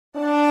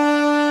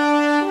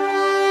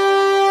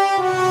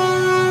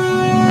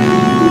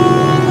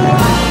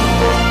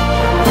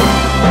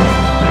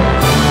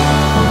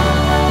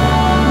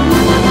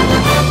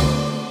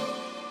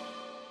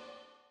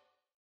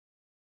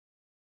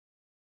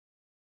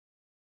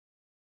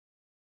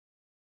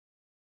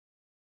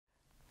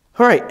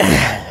All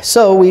right,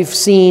 so we've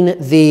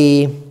seen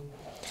the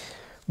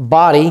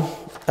body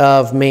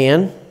of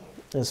man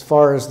as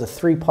far as the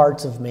three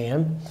parts of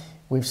man.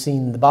 We've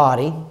seen the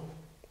body,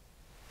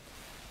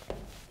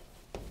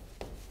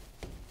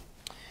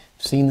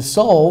 seen the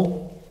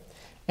soul,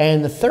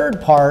 and the third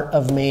part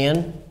of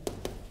man,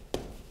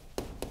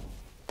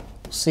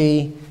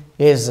 see,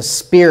 is the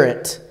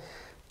spirit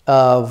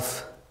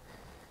of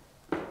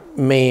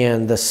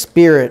man, the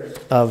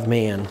spirit of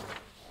man.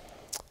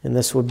 And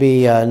this would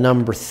be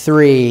number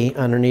 3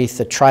 underneath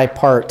the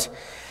tripartite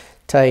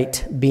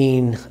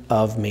being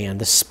of man,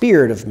 the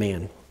spirit of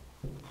man.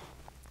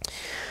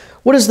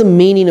 What is the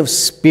meaning of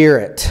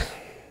spirit?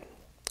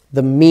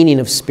 The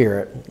meaning of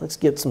spirit. Let's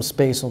get some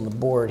space on the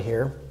board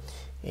here,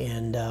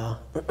 and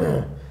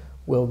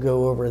we'll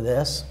go over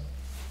this.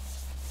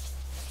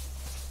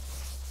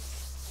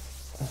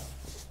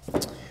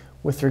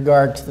 With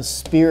regard to the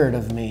spirit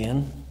of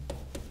man,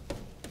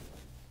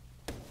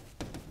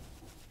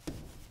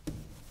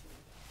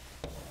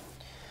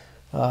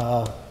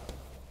 let's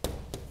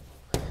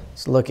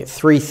look at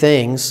 3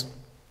 things: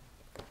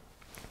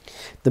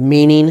 the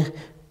meaning,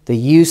 the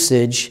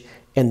usage,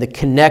 and the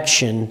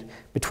connection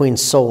between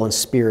soul and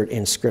spirit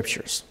in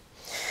Scriptures.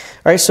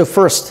 All right, so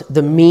first,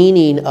 the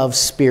meaning of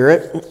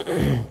spirit.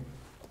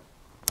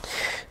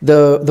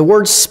 The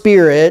word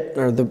spirit,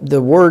 or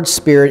the word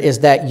spirit, is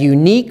that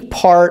unique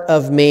part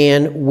of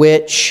man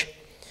which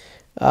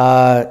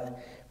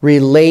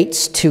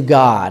relates to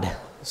God.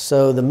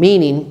 So the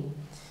meaning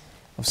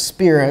of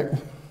spirit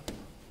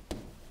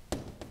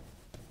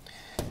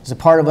is a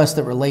part of us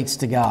that relates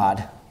to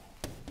God.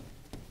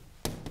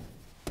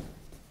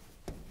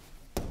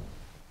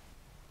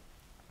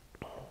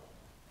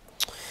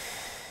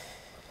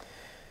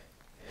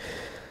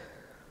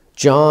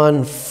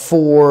 John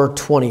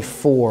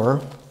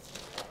 4:24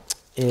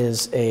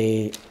 is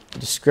a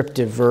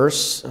descriptive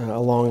verse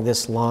along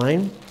this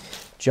line.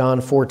 John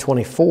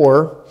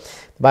 4:24,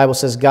 the Bible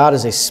says, God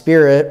is a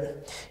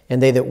spirit,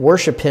 and they that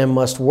worship him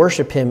must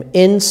worship him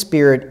in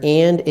spirit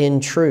and in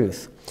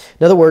truth.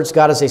 In other words,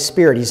 God is a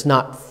spirit. He's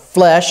not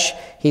flesh.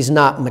 He's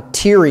not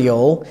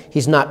material.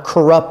 He's not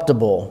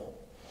corruptible.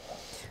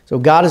 So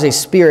God is a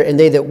spirit, and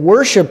they that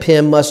worship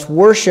him must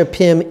worship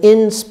him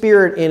in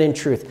spirit and in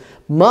truth.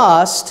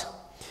 Must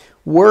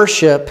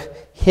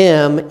worship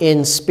him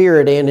in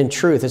spirit and in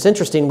truth. It's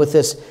interesting with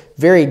this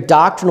very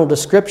doctrinal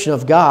description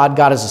of God.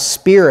 God is a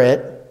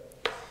spirit.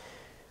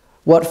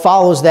 What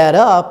follows that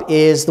up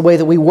is the way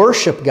that we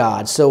worship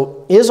God.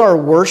 So is our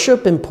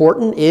worship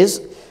important?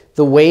 Is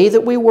the way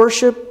that we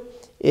worship,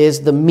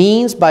 is the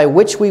means by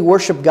which we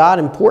worship God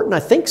important? I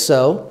think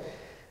so.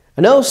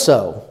 I know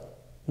so.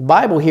 The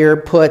Bible here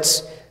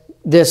puts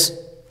this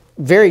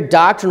very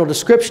doctrinal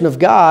description of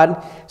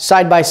God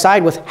side by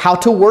side with how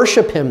to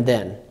worship him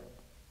then.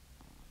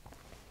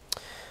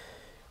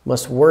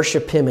 Must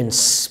worship him in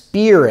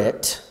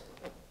spirit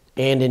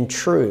and in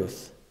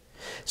truth.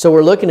 So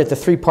we're looking at the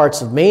 3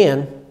 parts of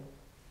man.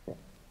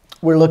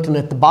 We're looking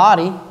at the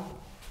body.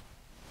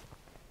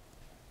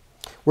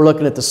 We're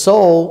looking at the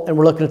soul, and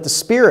we're looking at the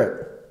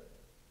spirit.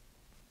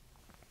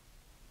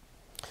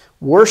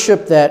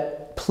 Worship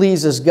that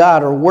pleases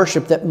God, or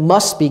worship that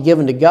must be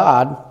given to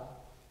God,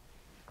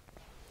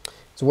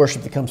 is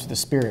worship that comes through the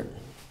Spirit.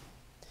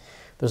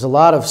 There's a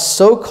lot of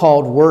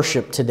so-called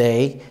worship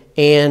today,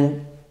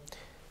 and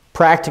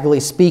practically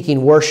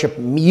speaking, worship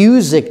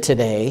music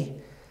today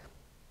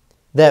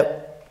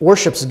that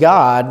worships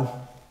God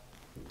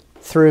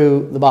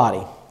through the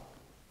body.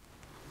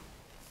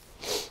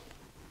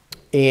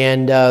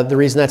 And the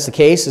reason that's the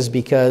case is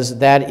because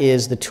that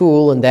is the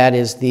tool and that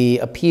is the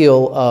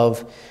appeal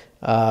of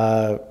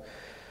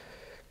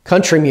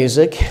country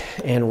music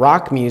and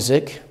rock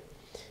music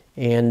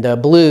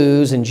and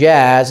blues and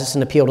jazz. It's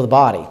an appeal to the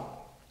body.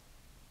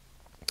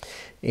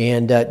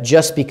 And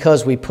just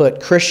because we put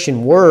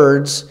Christian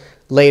words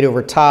laid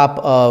over top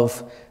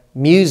of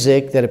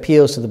music that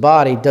appeals to the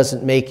body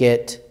doesn't make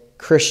it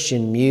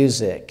Christian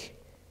music.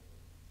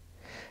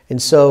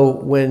 And so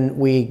when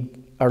we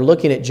are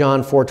looking at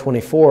John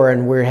 4:24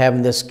 and we're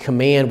having this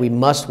command, we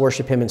must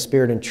worship him in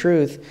spirit and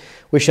truth,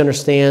 we should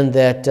understand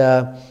that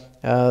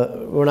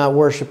we're not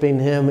worshiping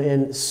him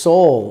in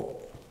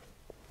soul.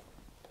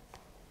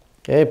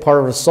 Okay,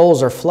 part of the soul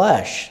is our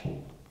flesh.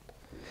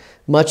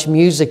 Much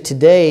music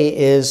today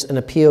is an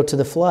appeal to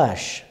the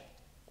flesh.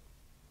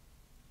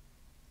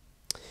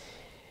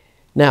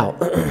 Now,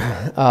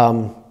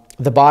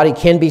 the body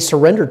can be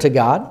surrendered to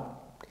God,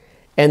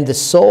 and the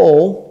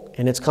soul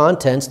and its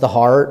contents, the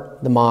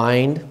heart, the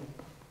mind,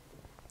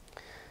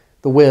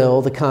 the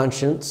will, the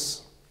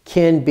conscience,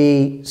 can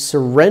be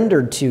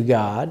surrendered to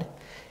God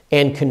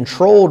and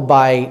controlled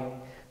by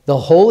the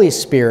Holy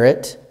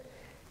Spirit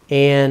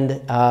and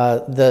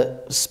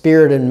the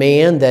spirit in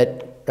man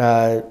that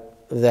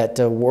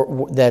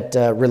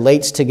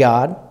relates to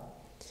God.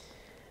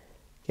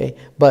 Okay?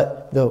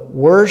 But the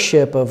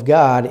worship of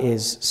God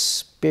is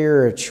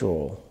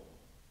spiritual.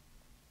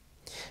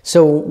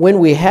 So when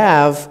we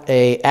have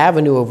an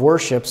avenue of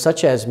worship,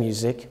 such as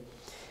music,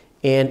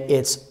 and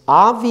its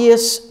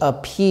obvious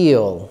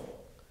appeal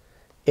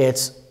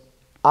its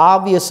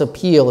obvious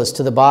appeal is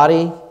to the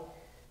body,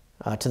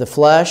 to the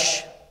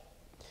flesh.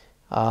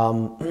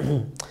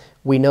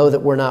 We know that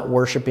we're not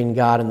worshiping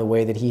God in the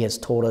way that He has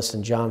told us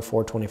in John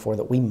 4:24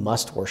 that we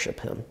must worship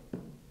Him.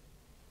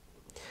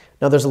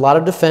 Now, there's a lot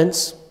of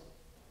defense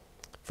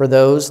for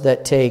those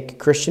that take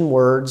Christian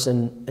words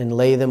and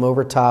lay them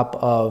over top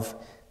of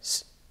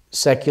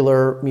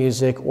secular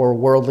music or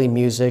worldly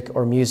music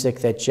or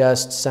music that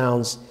just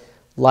sounds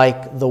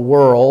like the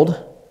world's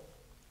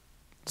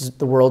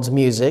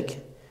music.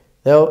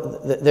 Though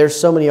there's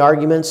so many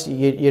arguments,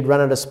 you'd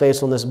run out of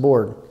space on this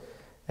board.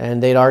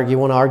 And they'd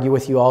want to argue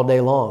with you all day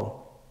long.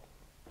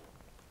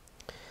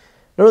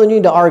 Don't really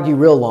need to argue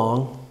real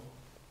long.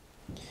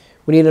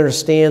 We need to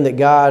understand that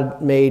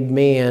God made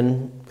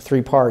man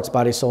 3 parts,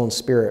 body, soul, and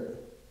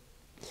spirit.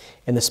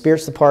 And the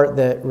spirit's the part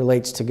that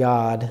relates to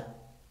God.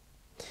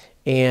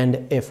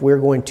 And if we're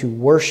going to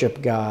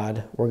worship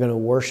God, we're going to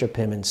worship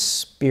Him in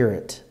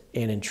spirit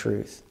and in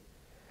truth.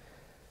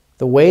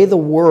 The way the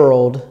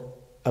world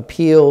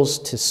appeals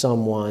to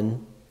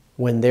someone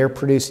when they're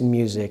producing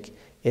music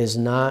is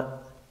not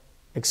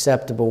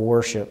acceptable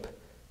worship,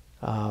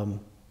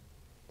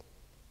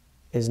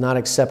 is not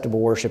acceptable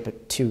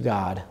worship to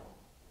God.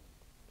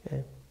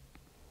 Okay?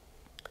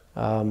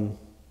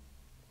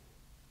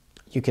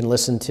 You can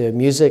listen to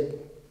music,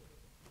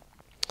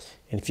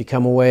 and if you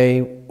come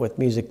away with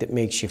music that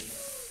makes you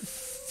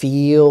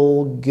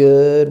feel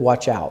good,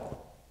 watch out.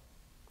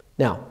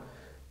 Now,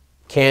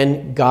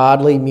 can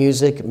godly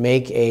music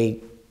make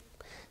a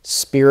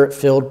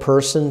Spirit-filled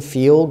person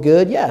feel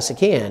good? Yes, it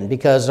can,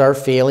 because our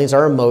feelings,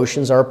 our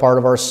emotions are a part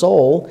of our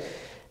soul,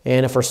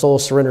 and if our soul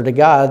is surrendered to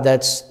God,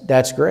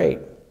 that's great.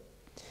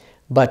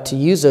 But to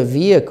use a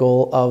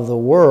vehicle of the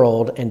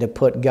world and to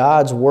put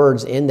God's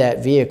words in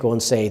that vehicle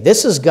and say,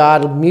 this is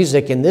God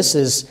music and this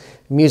is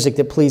music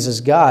that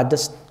pleases God,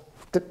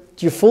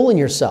 you're fooling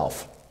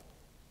yourself.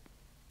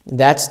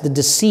 That's the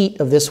deceit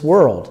of this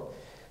world.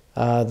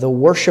 The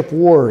worship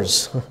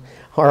wars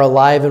are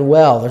alive and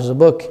well. There's a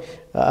book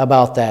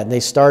about that. They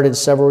started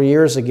several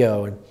years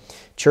ago. And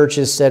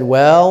churches said,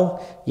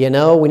 well,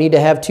 we need to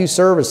have 2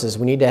 services.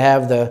 We need to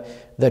have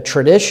the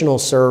traditional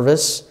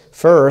service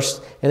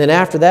first, and then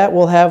after that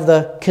we'll have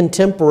the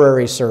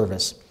contemporary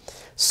service.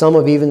 Some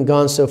have even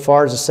gone so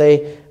far as to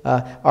say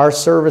our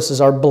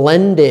services are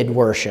blended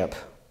worship.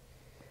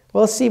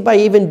 Well, see, by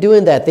even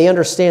doing that, they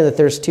understand that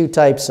there's 2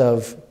 types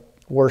of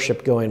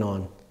worship going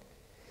on.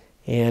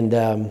 And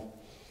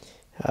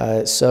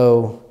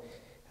so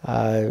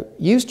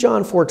use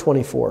John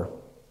 4:24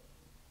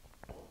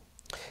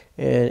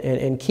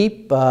 and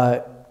keep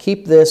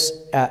this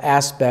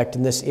aspect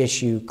and this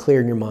issue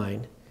clear in your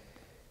mind.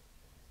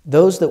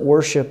 Those that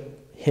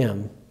worship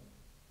Him,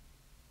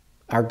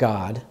 our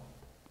God,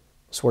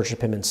 must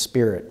worship Him in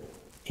spirit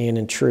and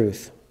in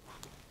truth.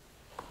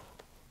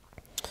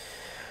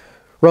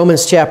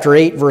 Romans chapter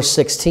 8, verse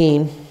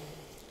 16.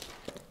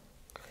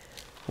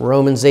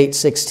 Romans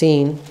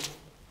 8:16.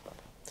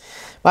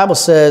 Bible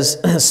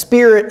says,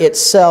 Spirit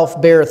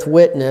itself beareth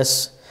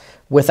witness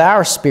with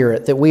our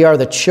spirit that we are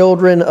the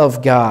children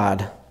of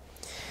God.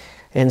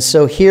 And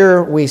so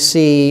here we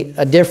see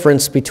a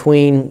difference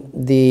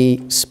between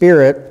the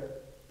spirit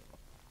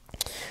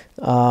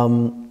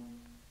of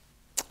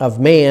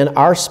man,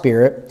 our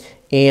spirit,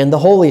 and the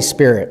Holy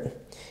Spirit.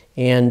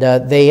 And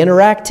they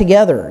interact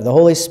together. The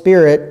Holy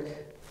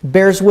Spirit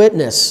bears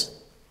witness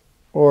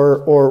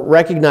or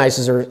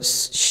recognizes or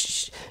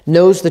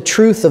knows the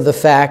truth of the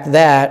fact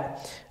that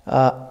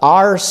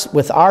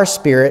with our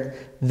spirit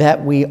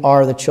that we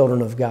are the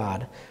children of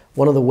God.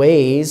 One of the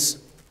ways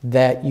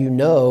that you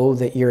know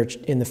that you're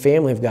in the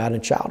family of God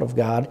and a child of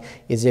God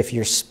is if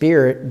your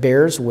spirit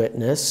bears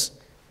witness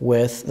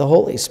with the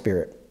Holy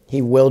Spirit.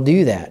 He will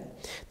do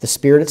that. The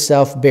Spirit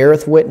itself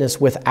beareth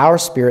witness with our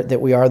spirit that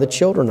we are the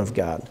children of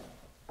God.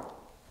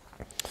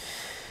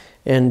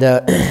 And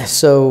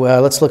so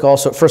let's look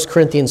also at 1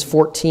 Corinthians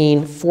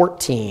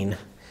 14:14.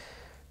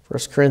 1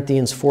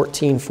 Corinthians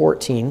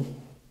 14:14.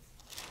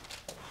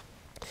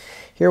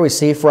 Here we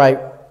see,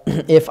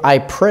 if I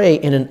pray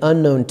in an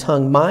unknown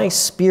tongue, my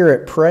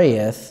spirit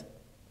prayeth,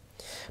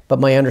 but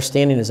my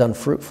understanding is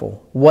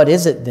unfruitful. What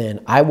is it then?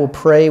 I will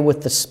pray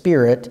with the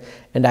Spirit,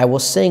 and I will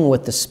sing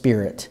with the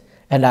Spirit,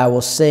 and I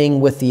will sing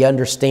with the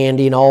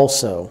understanding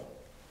also.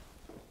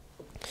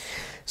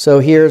 So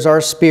here's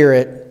our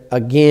spirit,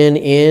 again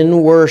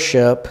in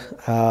worship,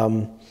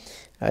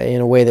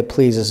 in a way that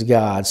pleases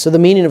God. So the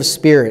meaning of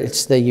spirit,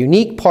 it's the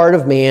unique part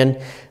of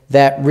man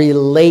that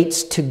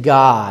relates to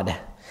God.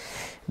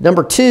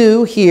 Number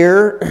 2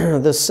 here,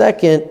 the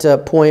second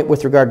point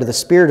with regard to the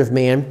spirit of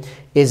man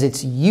is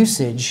its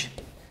usage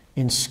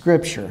in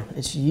Scripture.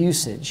 Its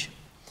usage.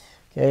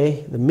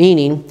 Okay, the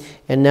meaning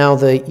and now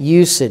the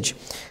usage.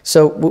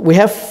 So we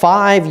have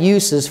 5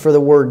 uses for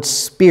the word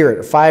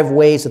spirit, 5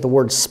 ways that the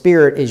word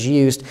spirit is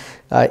used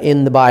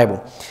in the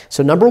Bible.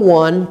 So number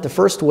 1, the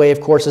first way,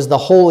 of course, is the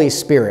Holy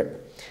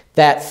Spirit.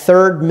 That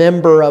third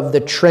member of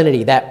the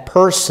Trinity, that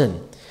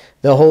person,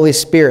 the Holy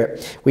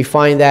Spirit. We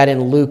find that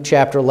in Luke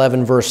chapter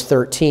 11, verse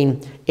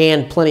 13,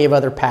 and plenty of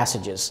other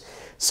passages.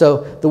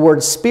 So the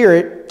word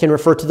Spirit can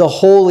refer to the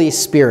Holy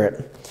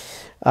Spirit.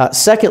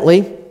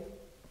 Secondly,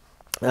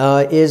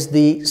 is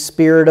the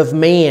spirit of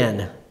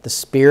man. The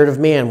spirit of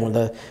man,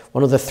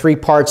 one of the three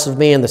parts of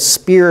man, the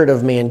spirit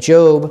of man.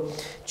 Job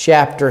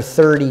chapter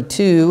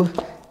 32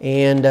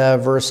 and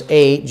verse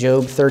 8,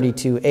 Job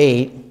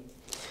 32:8.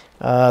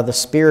 The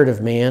spirit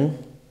of man,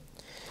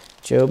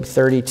 Job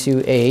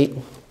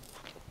 32:8.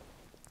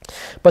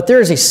 But there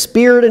is a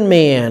spirit in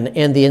man,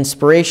 and the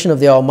inspiration of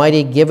the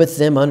Almighty giveth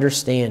them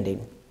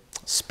understanding.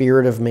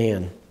 Spirit of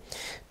man.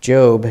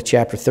 Job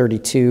chapter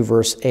 32,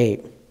 verse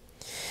 8.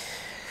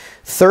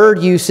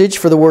 Third usage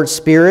for the word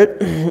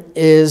spirit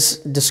is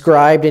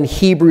described in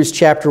Hebrews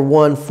chapter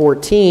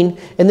 1:14,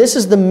 and this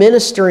is the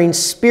ministering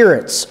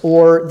spirits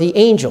or the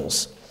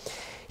angels.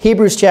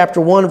 Hebrews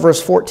chapter 1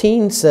 verse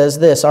 14 says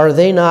this, "Are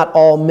they not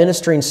all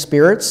ministering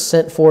spirits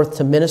sent forth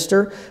to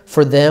minister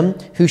for them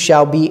who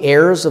shall be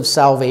heirs of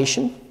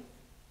salvation?"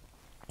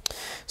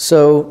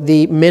 So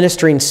the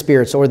ministering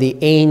spirits or the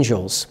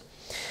angels.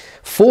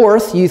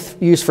 Fourth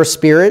use for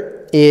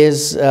spirit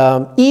is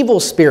evil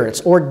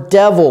spirits or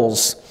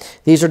devils.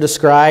 These are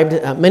described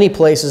many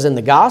places in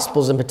the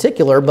Gospels in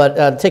particular,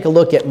 but take a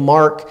look at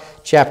Mark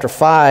chapter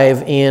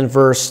 5 and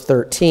verse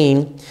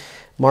 13.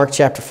 Mark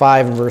chapter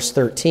 5 and verse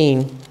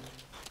 13.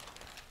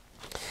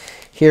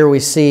 Here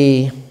we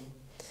see,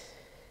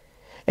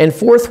 "And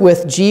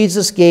forthwith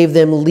Jesus gave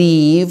them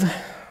leave."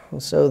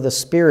 So the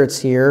spirits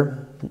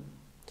here,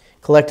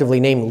 collectively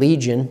named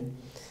Legion,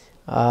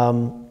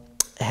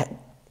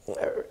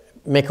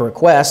 make a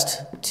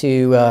request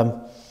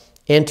to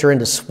enter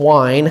into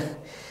swine.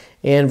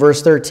 In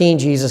verse 13,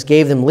 Jesus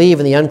gave them leave,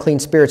 and the unclean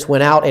spirits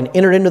went out and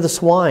entered into the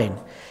swine.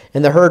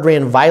 And the herd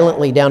ran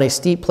violently down a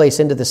steep place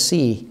into the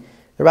sea.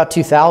 There were about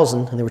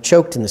 2,000, and they were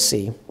choked in the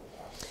sea.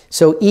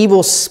 So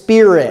evil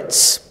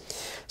spirits.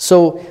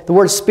 So the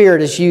word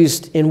spirit is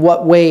used in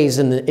what ways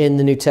in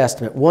the New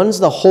Testament? One's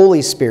the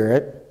Holy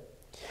Spirit.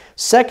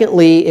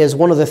 Secondly is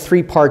one of the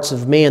three parts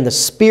of man, the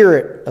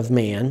spirit of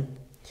man.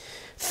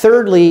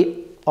 Thirdly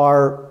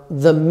are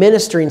the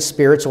ministering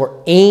spirits or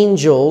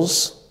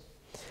angels.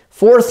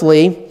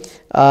 Fourthly,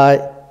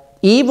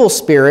 evil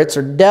spirits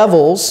or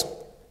devils.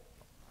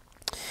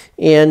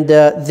 And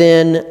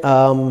then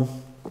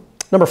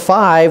number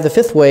 5, the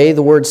fifth way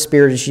the word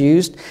spirit is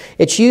used,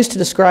 it's used to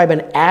describe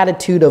an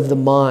attitude of the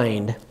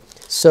mind.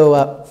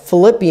 So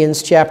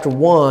Philippians chapter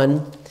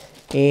 1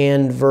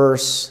 and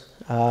verse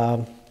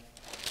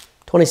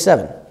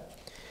 27.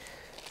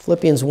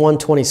 Philippians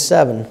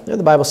 1:27. There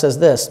the Bible says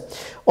this,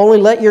 "Only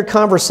let your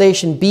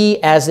conversation be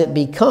as it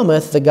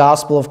becometh the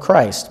gospel of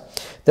Christ,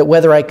 that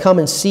whether I come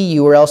and see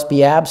you or else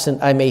be absent,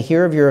 I may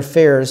hear of your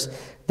affairs,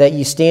 that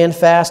you stand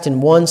fast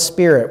in one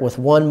spirit with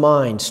one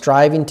mind,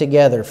 striving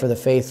together for the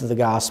faith of the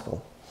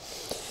gospel."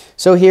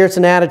 So here it's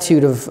an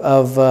attitude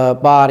of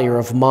body or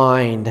of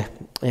mind,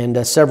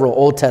 and several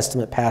Old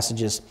Testament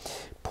passages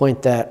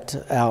point that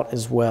out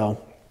as well.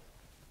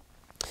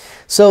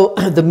 So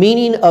the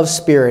meaning of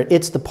spirit,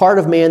 it's the part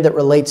of man that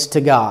relates to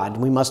God.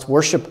 We must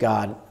worship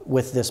God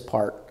with this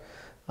part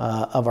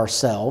of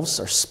ourselves,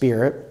 our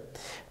spirit.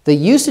 The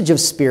usage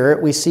of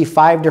spirit, we see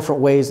 5 different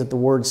ways that the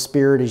word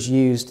spirit is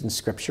used in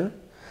Scripture.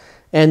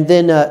 And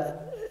then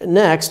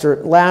next,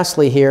 or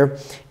lastly here,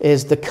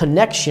 is the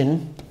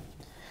connection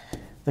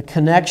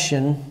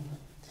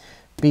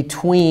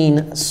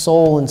between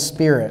soul and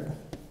spirit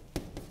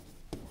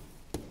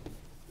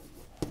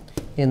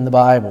in the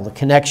Bible, the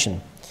connection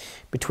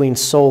between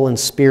soul and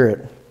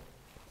spirit.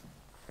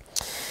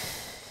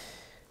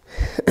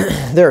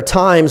 There are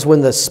times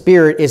when the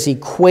spirit is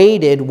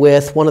equated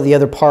with one of the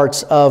other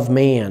parts of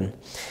man.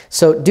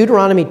 So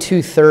Deuteronomy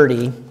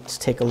 2:30, let's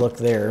take a look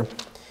there.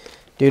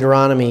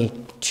 Deuteronomy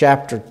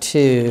chapter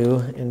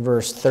 2 and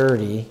verse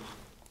 30.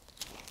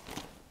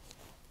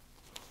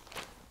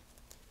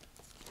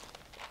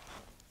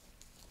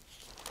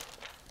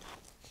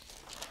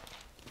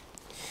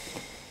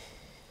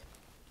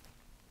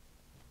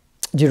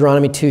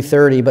 Deuteronomy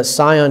 2:30, "But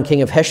Sihon,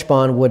 king of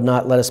Heshbon, would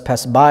not let us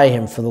pass by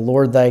him, for the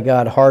Lord thy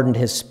God hardened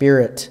his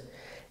spirit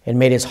and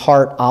made his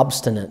heart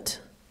obstinate."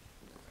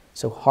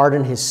 So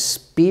hardened his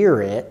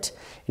spirit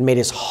and made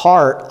his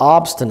heart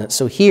obstinate.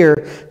 So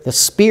here, the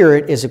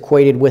spirit is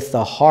equated with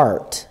the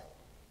heart.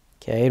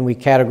 Okay, and we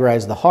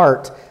categorize the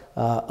heart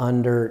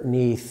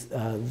underneath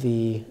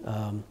the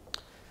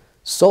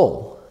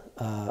soul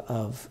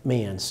of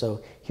man.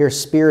 So here,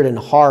 spirit and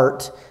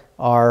heart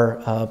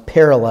are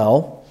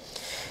parallel.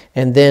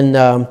 And then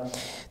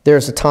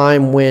there's a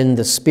time when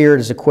the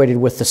spirit is equated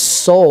with the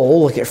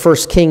soul. Look at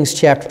 1 Kings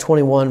chapter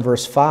 21,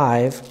 verse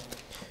 5.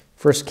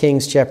 1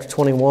 Kings chapter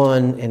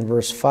 21 and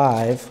verse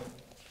 5,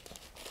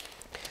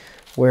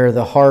 where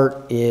the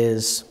heart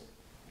is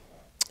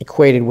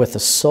equated with the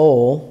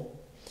soul.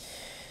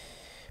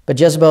 "But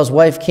Jezebel's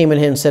wife came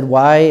unto him and said,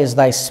 Why is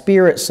thy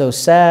spirit so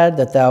sad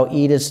that thou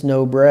eatest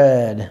no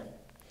bread?"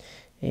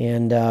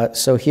 And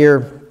so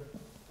here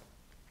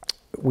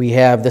we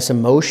have this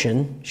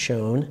emotion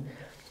shown.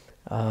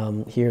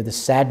 Here, the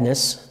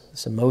sadness,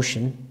 this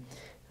emotion,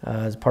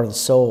 is part of the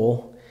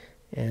soul.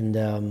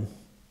 And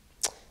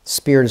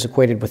Spirit is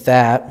equated with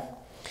that.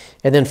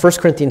 And then 1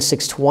 Corinthians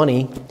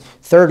 6:20,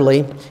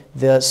 thirdly,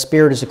 the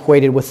Spirit is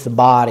equated with the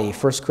body.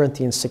 1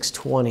 Corinthians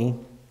 6:20.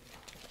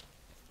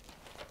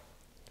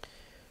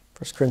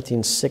 1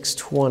 Corinthians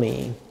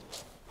 6:20.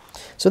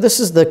 So this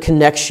is the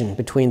connection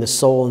between the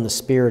soul and the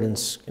Spirit in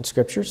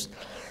Scriptures.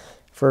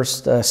 1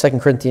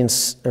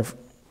 Corinthians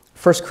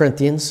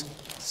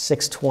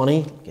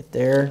 6:20. Get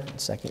there.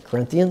 2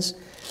 Corinthians.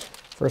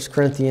 1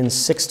 Corinthians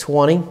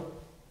 6:20.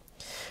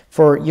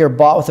 For you're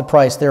bought with a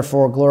price,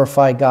 therefore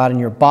glorify God in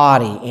your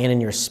body and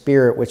in your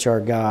spirit, which are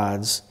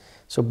God's.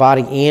 So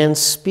body and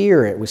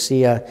spirit,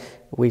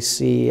 we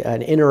see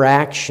an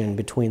interaction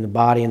between the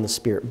body and the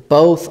spirit.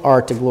 Both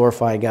are to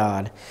glorify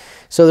God.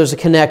 So there's a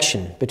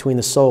connection between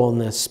the soul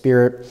and the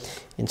spirit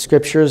in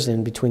Scriptures,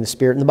 and between the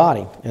spirit and the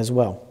body as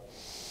well.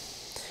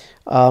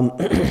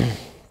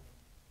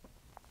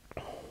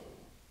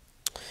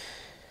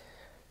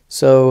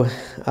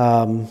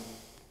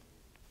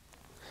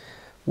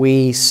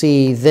 We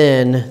see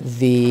then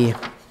the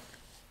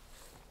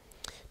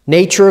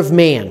nature of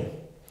man.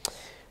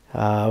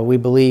 We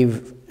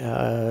believe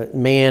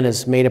man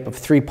is made up of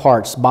three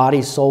parts: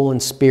 body, soul,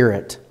 and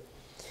spirit.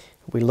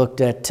 We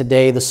looked at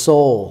today the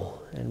soul,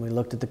 and we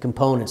looked at the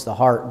components: the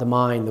heart, the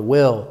mind, the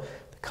will,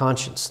 the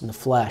conscience, and the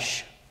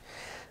flesh.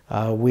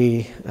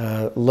 We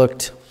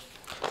looked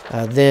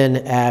then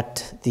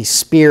at the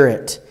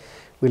spirit.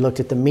 We looked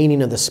at the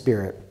meaning of the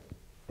spirit.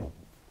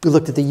 We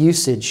looked at the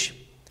usage.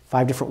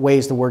 5 different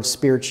ways the word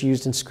spirit's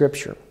used in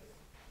Scripture.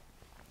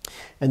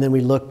 And then we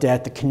looked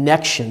at the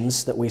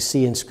connections that we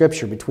see in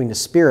Scripture between the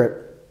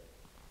spirit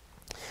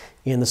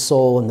and the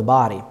soul and the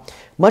body.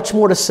 Much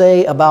more to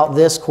say about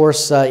this. Of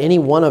course, any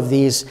one of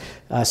these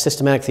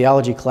systematic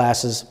theology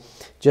classes,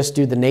 just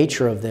due to the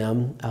nature of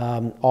them,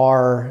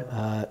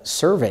 are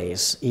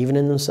surveys, even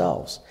in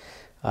themselves.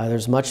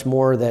 There's much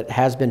more that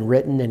has been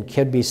written and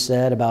could be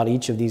said about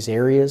each of these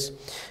areas.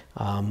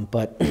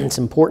 But it's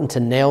important to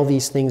nail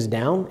these things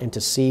down and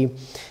to see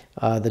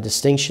the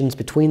distinctions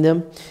between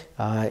them,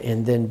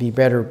 and then be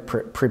better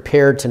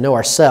prepared to know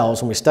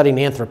ourselves. When we're studying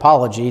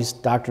Anthropology's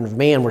Doctrine of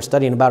Man, we're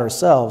studying about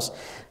ourselves,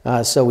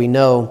 so we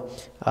know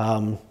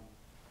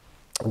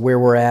where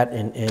we're at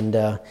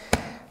and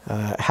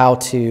how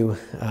to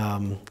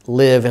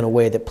live in a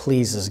way that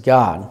pleases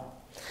God.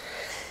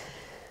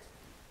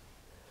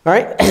 All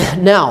right,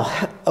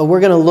 now we're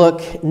going to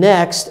look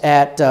next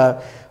at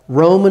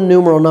Roman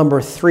numeral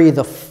number 3,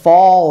 the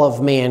fall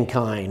of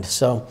mankind.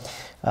 So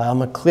I'm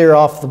going to clear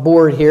off the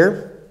board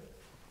here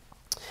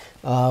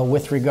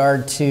with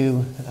regard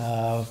to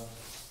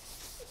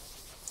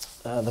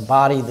the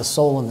body, the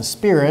soul, and the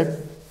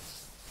spirit,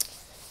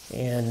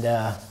 and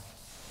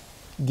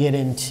get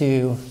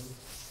into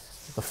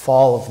the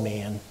fall of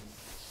man.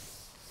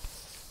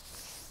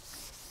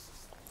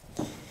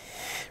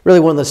 Really,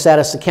 one of the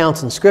saddest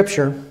accounts in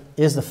Scripture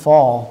is the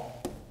fall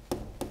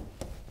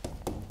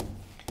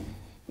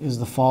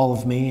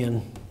of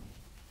man.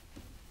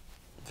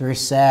 Very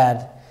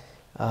sad,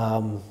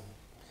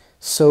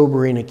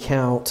 sobering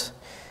account.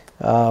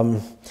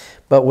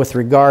 But with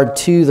regard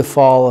to the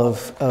fall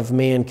of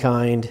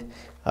mankind,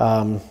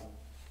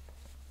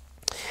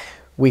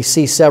 we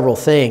see several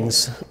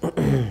things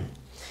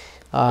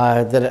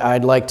that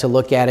I'd like to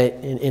look at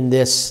it in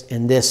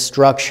this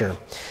structure.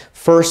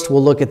 First,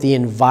 we'll look at the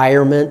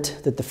environment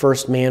that the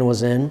first man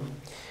was in.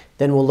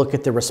 Then we'll look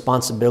at the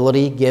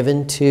responsibility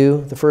given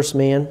to the first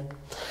man.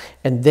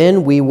 And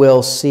then we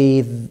will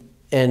see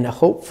and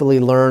hopefully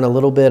learn a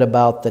little bit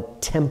about the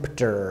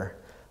tempter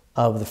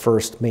of the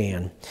first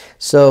man.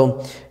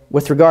 So,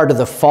 with regard to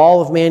the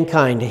fall of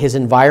mankind, his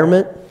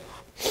environment,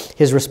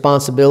 his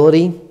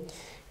responsibility,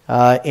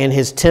 and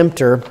his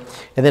tempter.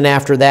 And then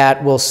after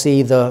that, we'll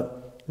see the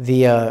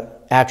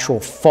actual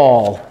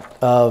fall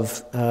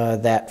of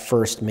that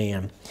first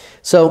man.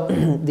 So,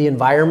 the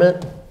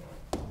environment.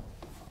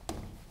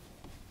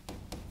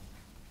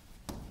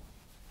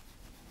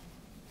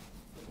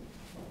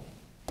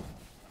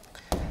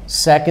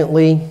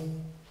 Secondly,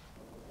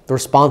 the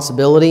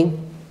responsibility.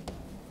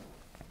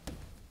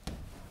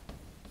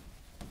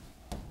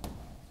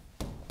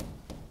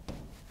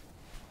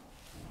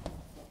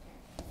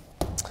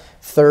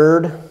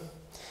 Third,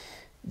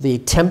 the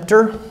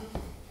tempter.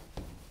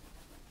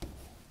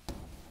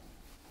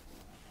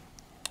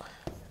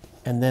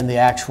 And then the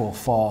actual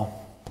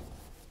fall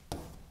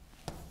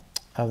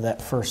of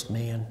that first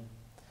man.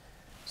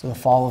 So the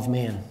fall of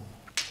man.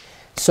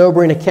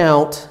 Sobering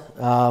account.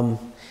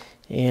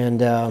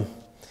 And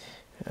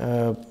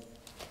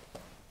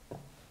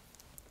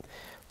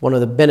one of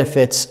the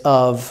benefits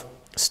of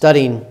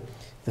studying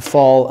the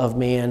fall of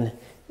man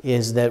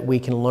is that we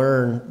can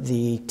learn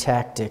the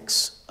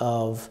tactics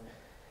of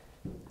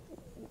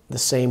the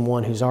same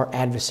one who's our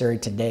adversary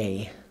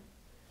today.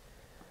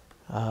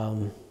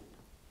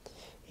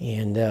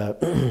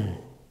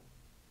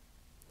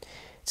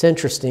 It's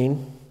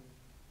interesting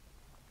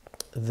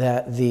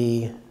that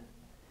the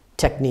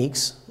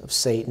techniques of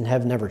Satan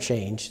have never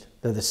changed.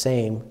 They're the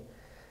same.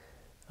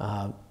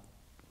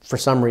 For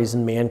some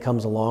reason, man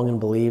comes along and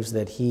believes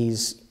that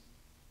he's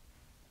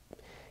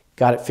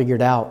got it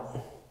figured out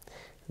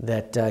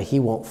that he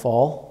won't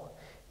fall,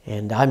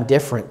 and I'm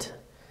different.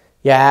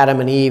 Yeah, Adam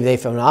and Eve, they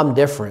found I'm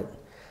different.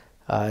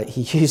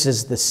 He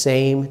uses the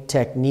same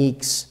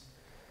techniques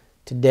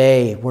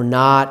today. We're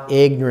not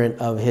ignorant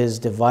of his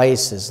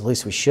devices, at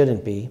least we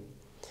shouldn't be.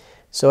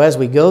 So as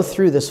we go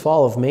through this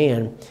fall of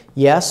man,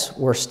 yes,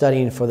 we're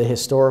studying for the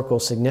historical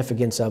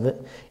significance of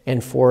it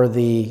and for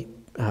the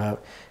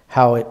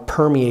how it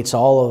permeates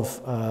all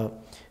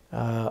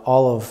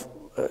of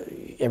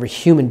every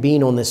human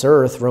being on this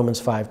earth,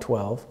 Romans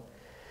 5:12.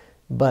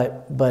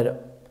 But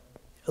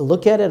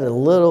look at it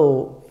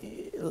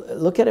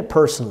look at it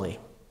personally.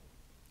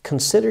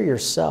 Consider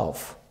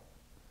yourself.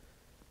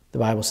 The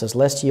Bible says,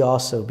 lest ye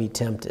also be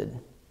tempted.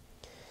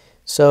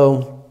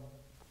 So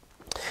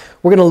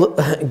we're going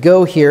to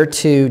go here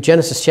to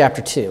Genesis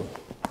chapter 2.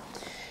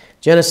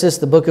 Genesis,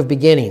 the book of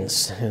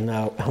beginnings, and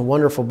a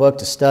wonderful book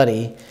to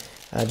study.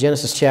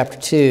 Genesis chapter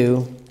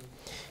 2.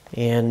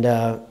 And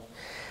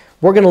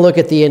we're going to look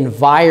at the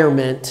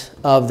environment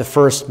of the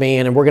first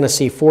man, and we're going to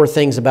see 4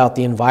 things about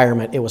the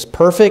environment. It was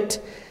perfect,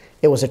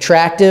 it was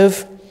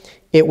attractive,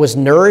 it was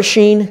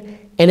nourishing,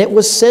 and it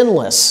was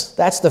sinless.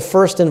 That's the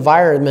first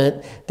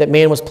environment that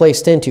man was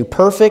placed into.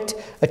 Perfect,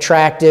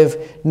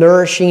 attractive,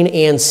 nourishing,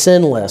 and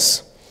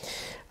sinless.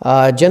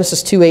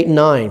 Genesis 2, 8, and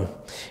 9.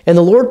 And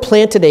the Lord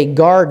planted a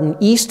garden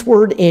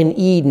eastward in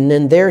Eden,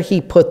 and there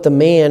he put the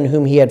man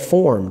whom he had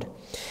formed.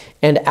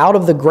 And out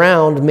of the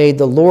ground made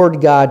the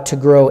Lord God to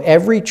grow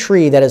every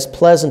tree that is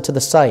pleasant to the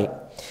sight,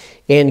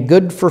 and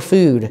good for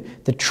food,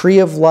 the tree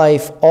of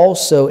life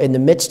also in the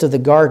midst of the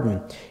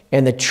garden,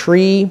 and the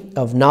tree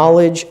of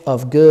knowledge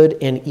of good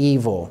and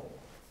evil.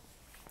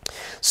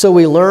 So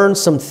we learn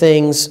some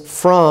things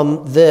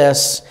from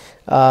this,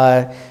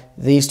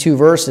 these 2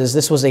 verses.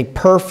 This was a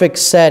perfect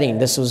setting.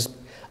 This was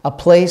a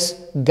place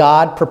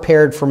God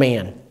prepared for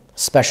man, a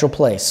special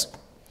place.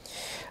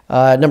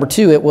 Number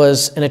 2, it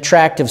was an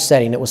attractive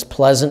setting. It was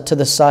pleasant to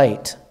the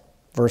sight,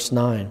 verse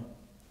 9.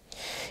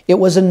 It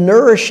was a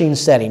nourishing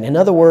setting. In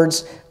other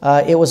words,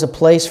 it was a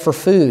place for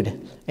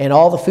food. And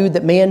all the food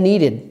that man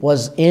needed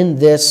was in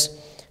this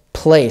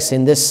place,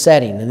 in this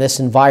setting, in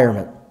this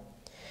environment.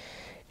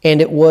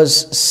 And it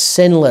was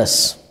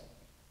sinless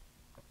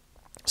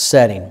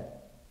setting.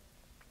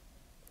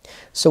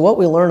 So what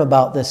we learn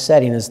about this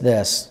setting is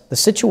this. The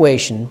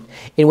situation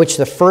in which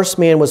the first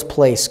man was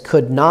placed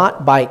could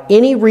not, by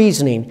any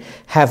reasoning,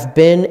 have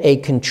been a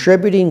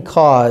contributing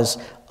cause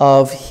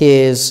of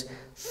his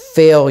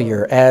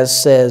failure,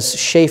 as says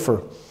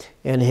Schaeffer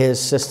in his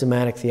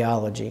systematic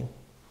theology.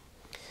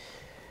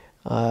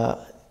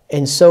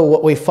 And so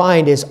what we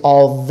find is,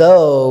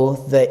 although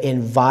the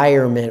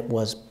environment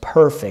was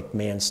perfect,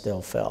 man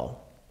still fell.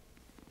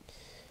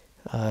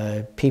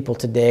 People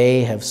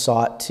today have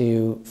sought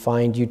to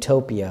find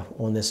utopia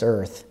on this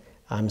earth.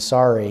 I'm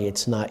sorry,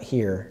 it's not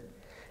here.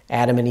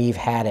 Adam and Eve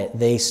had it.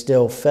 They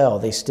still fell.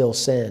 They still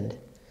sinned.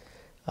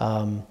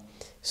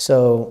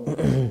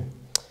 So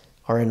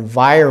our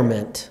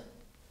environment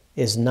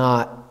is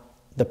not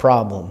the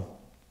problem.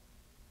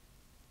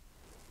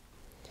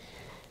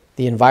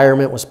 The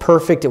environment was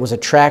perfect, it was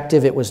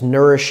attractive, it was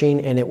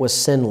nourishing, and it was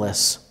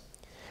sinless.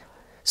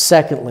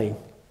 Secondly,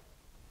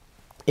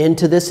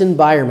 into this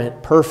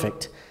environment,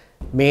 perfect,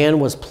 man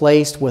was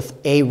placed with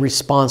a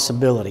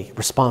responsibility.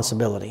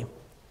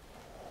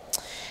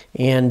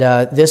 And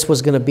this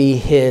was going to be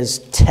his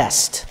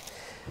test.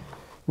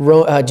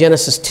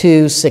 Genesis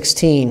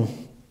 2:16.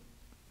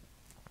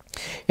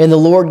 And the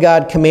Lord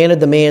God commanded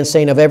the man,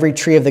 saying, of every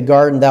tree of the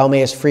garden thou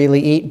mayest freely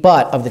eat,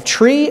 but of the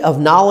tree of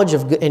knowledge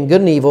of good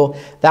and evil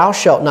thou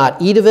shalt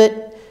not eat of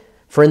it,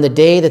 for in the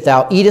day that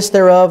thou eatest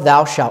thereof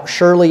thou shalt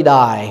surely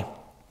die.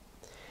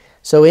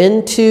 So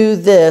into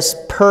this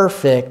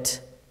perfect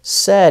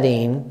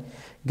setting,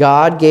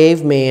 God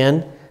gave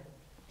man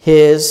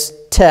his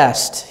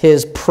test,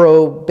 his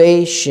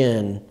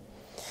probation.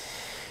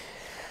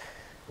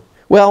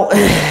 Well,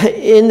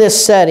 in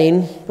this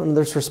setting,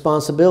 there's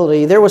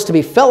responsibility. There was to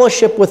be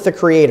fellowship with the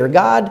Creator.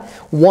 God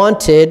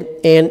wanted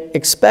and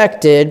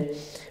expected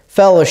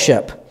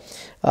fellowship.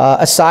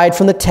 Aside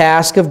from the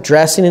task of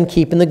dressing and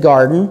keeping the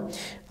garden,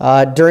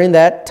 during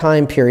that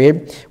time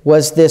period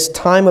was this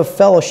time of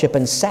fellowship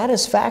and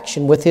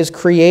satisfaction with his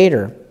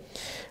Creator.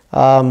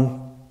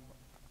 Adam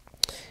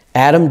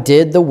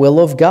did the will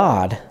of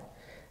God.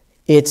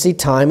 It's a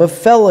time of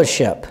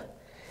fellowship.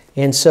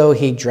 And so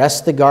he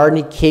dressed the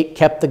garden, he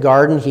kept the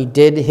garden, he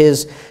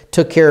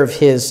took care of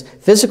his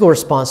physical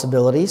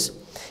responsibilities,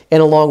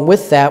 and along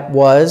with that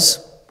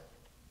was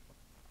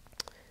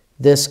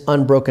this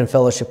unbroken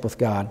fellowship with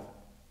God.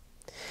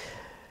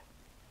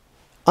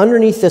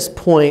 Underneath this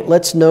point,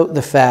 let's note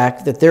the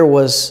fact that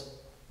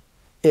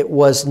it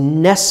was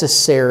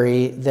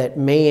necessary that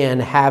man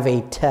have a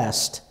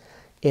test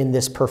in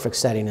this perfect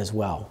setting as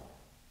well.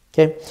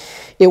 Okay?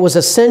 It was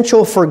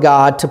essential for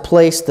God to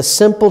place the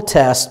simple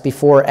test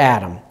before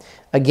Adam.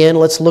 Again,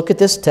 let's look at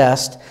this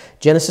test.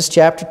 Genesis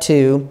chapter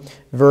 2,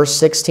 verse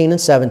 16 and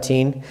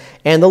 17.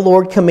 And the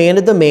Lord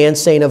commanded the man,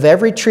 saying, Of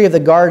every tree of the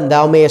garden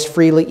thou mayest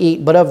freely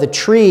eat, but of the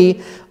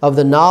tree of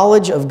the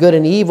knowledge of good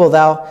and evil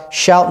thou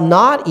shalt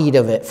not eat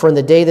of it, for in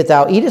the day that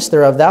thou eatest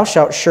thereof thou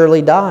shalt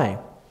surely die.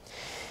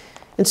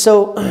 And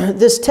so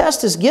this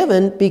test is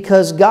given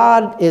because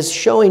God is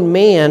showing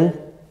man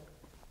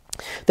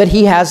that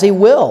he has a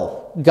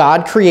will.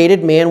 God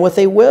created man with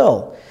a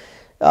will.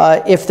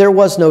 If there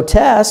was no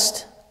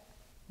test,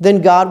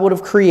 then God would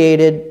have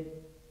created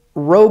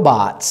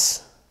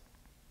robots.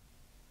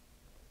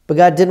 But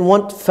God didn't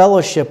want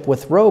fellowship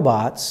with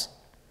robots.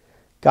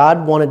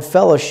 God wanted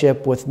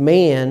fellowship with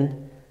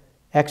man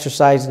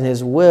exercising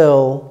his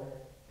will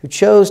who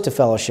chose to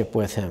fellowship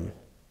with him.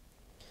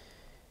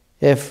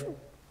 If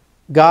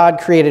God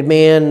created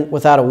man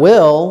without a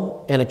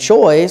will and a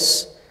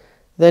choice,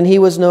 then he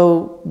was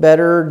no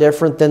better or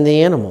different than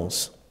the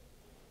animals.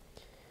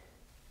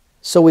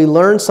 So we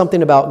learn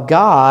something about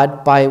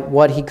God by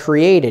what he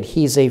created.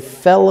 He's a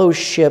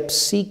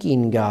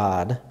fellowship-seeking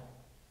God.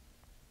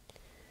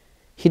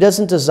 He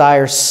doesn't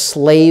desire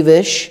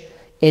slavish,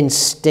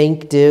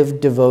 instinctive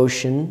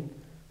devotion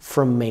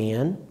from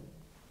man.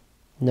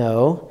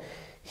 No,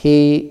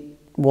 he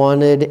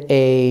wanted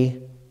a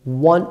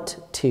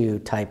want-to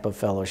type of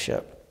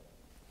fellowship.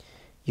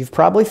 You've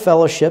probably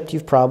fellowshipped,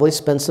 you've probably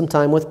spent some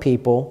time with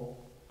people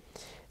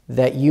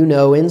that you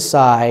know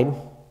inside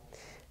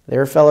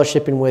they're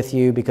fellowshipping with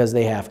you because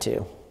they have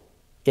to.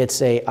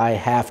 It's a, I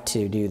have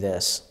to do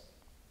this.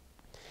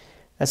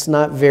 That's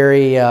not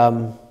very,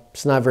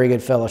 it's not very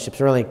good fellowship.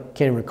 We really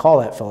can't even call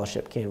that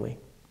fellowship, can we?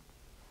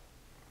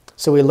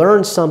 So we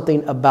learn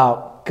something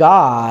about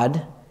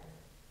God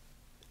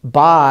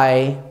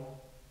by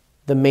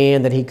the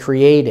man that he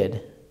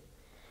created.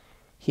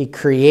 He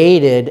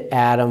created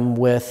Adam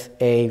with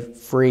a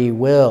free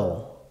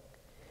will.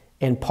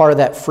 And part of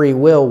that free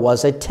will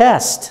was a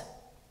test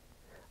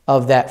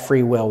of that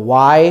free will.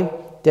 Why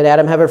did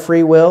Adam have a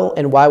free will,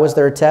 and why was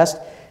there a test?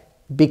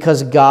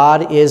 Because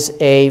God is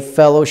a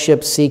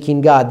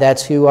fellowship-seeking God.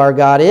 That's who our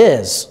God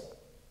is.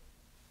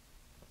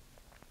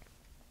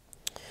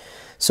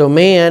 So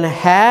man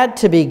had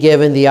to be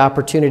given the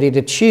opportunity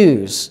to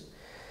choose.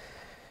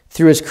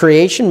 Through his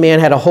creation, man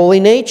had a holy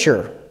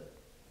nature,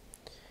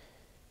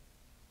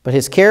 but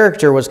his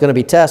character was going to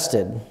be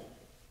tested.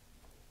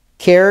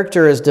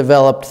 Character is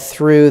developed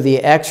through the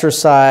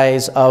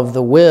exercise of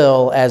the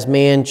will as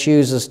man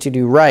chooses to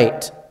do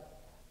right.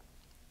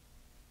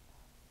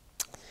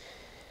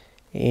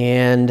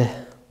 And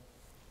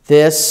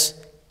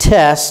this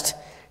test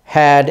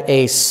had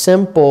a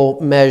simple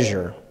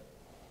measure.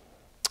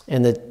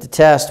 And the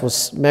test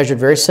was measured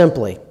very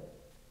simply.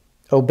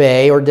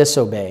 Obey or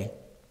disobey.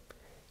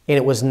 And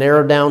it was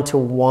narrowed down to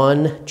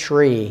one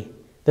tree.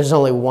 There's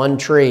only one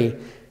tree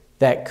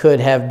that could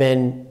have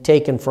been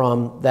taken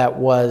from, that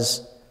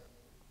was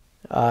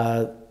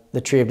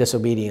the tree of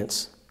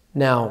disobedience.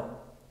 Now,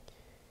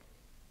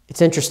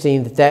 it's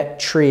interesting that that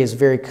tree is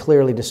very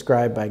clearly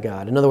described by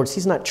God. In other words,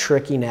 he's not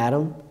tricking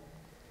Adam.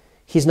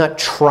 He's not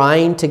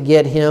trying to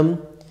get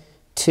him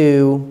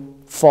to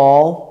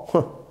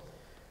fall.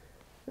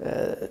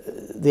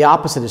 The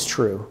opposite is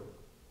true.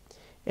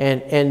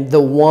 And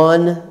the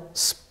one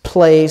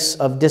place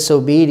of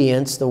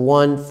disobedience, the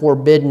one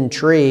forbidden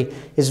tree,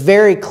 is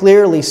very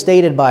clearly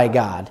stated by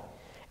God.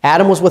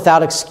 Adam was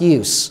without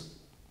excuse.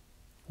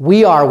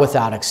 We are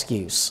without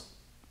excuse.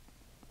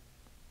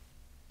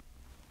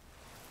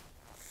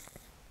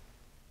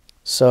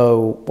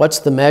 So what's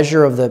the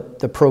measure of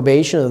the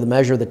probation, or the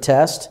measure of the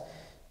test?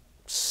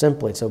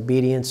 Simply, it's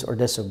obedience or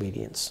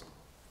disobedience.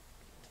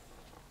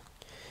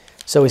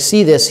 So we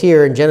see this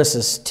here in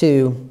Genesis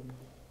 2,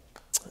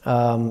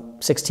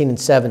 16 and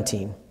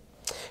 17.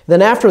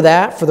 Then after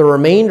that, for the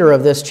remainder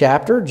of this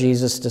chapter,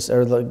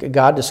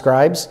 God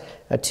describes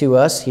to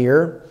us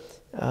here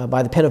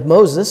by the pen of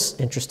Moses,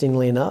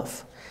 interestingly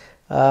enough,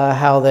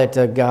 how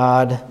that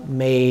God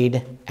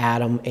made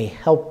Adam a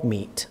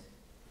helpmeet.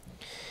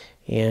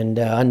 And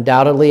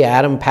undoubtedly,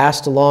 Adam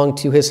passed along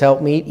to his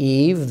helpmeet,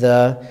 Eve,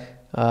 the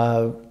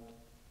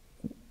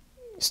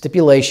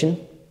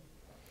stipulation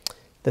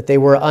that they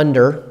were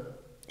under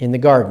in the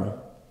garden.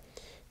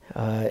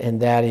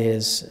 And that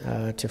is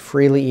to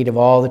freely eat of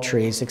all the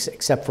trees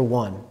except for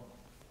one.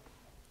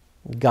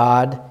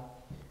 God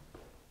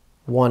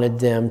wanted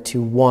them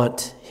to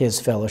want his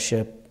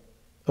fellowship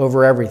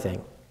over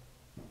everything.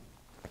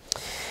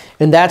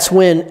 And that's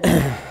when,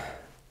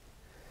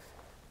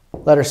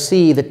 letter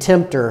C, the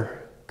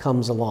tempter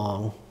comes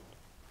along.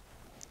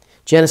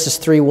 Genesis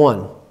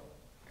 3:1.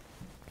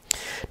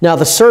 Now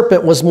the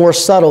serpent was more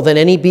subtle than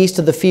any beast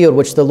of the field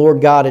which the Lord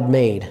God had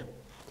made.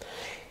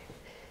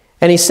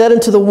 And he said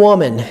unto the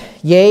woman,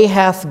 Yea,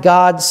 hath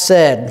God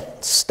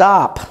said,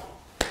 stop.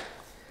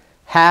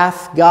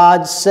 Hath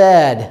God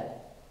said.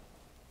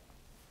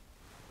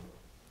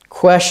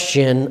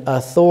 Question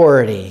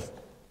authority.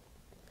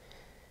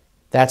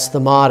 That's the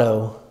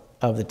motto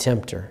of the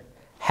tempter.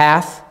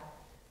 Hath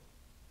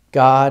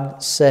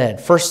God said.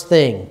 First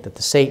thing that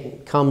the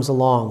Satan comes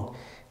along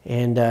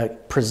and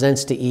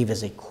presents to Eve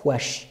as a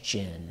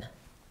question.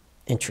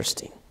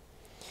 Interesting.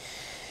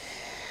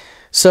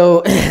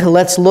 So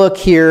let's look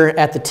here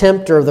at the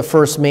tempter of the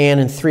first man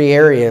in three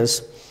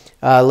areas.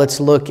 Let's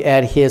look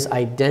at his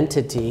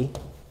identity.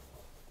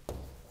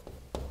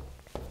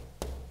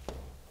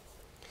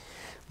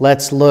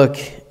 Let's look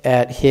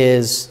at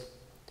his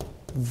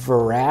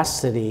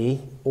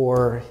veracity,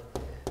 or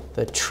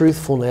the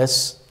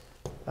truthfulness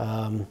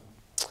of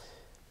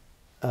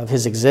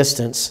his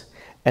existence.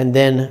 And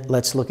then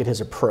let's look at his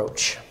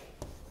approach,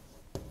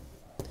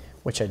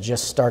 which I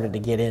just started to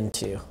get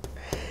into.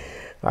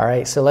 All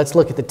right, so let's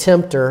look at the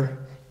tempter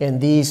in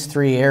these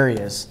three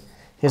areas: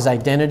 his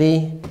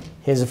identity,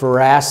 his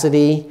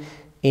veracity,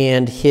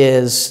 and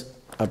his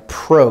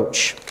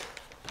approach.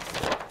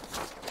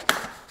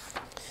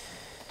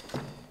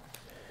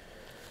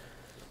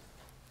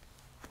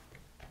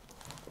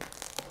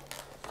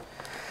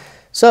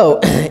 So,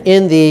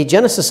 in the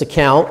Genesis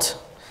account,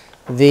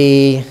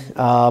 the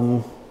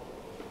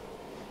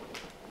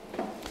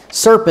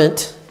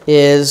serpent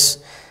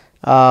is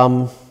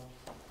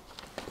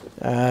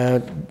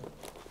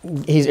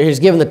he's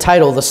given the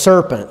title the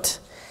serpent.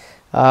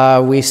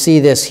 We see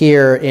this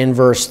here in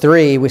verse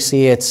 3. We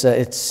see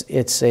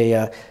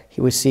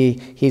we see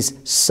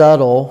he's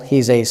subtle.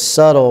 He's a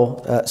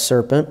subtle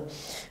serpent.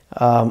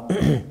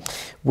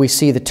 We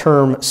see the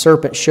term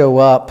serpent show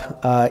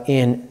up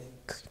in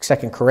 2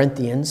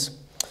 Corinthians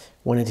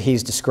when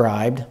he's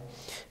described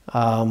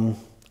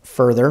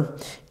further,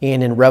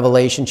 and in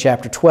Revelation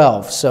chapter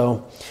 12.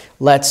 So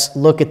let's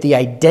look at the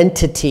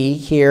identity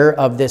here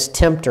of this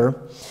tempter,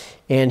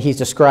 and he's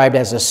described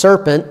as a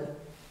serpent,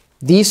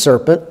 the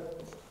serpent.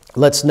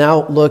 Let's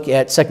now look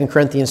at 2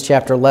 Corinthians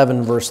chapter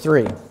 11, verse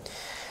 3.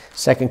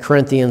 2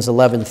 Corinthians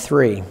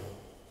 11:3.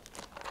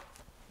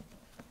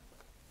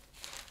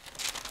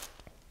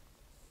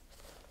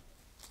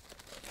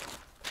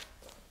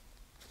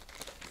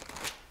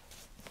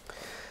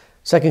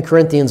 2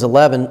 Corinthians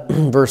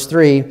 11, verse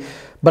 3,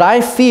 "But I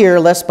fear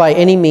lest by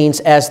any means,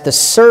 as the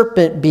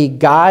serpent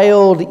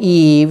beguiled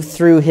Eve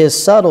through his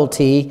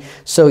subtlety,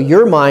 so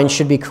your mind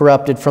should be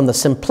corrupted from the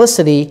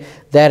simplicity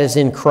that is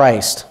in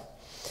Christ."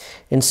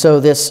 And so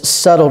this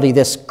subtlety,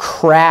 this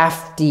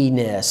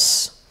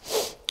craftiness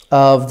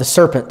of the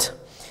serpent,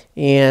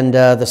 and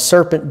the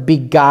serpent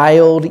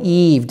beguiled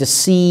Eve,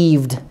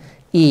 deceived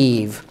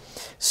Eve.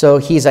 So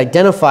he's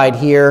identified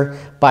here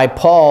by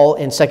Paul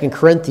in 2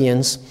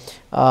 Corinthians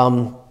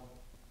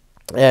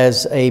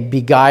as a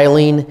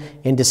beguiling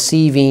and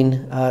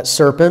deceiving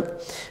serpent.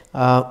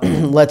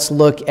 Let's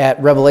look at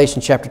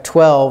Revelation chapter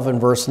 12 and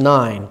verse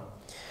 9.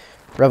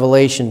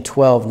 Revelation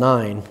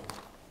 12:9.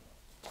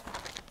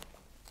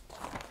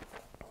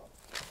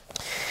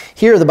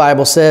 Here the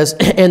Bible says,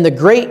 "And the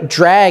great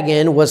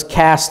dragon was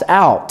cast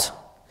out,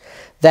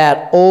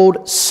 that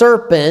old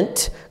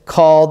serpent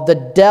called the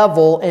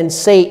devil and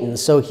Satan."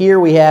 So here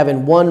we have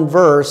in one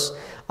verse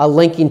a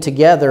linking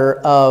together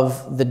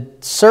of the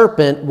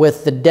serpent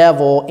with the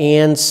devil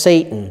and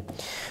Satan,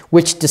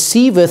 which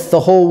deceiveth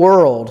the whole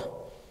world.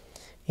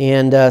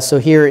 And so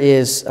here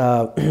is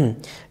a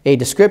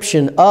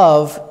description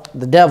of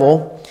the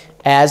devil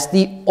as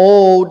the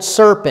old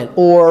serpent,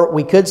 or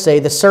we could say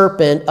the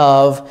serpent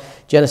of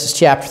Genesis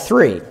chapter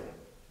 3.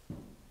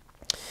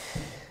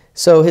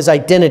 So his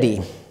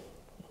identity.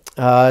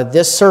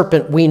 This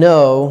serpent we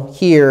know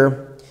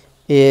here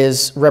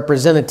is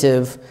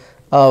representative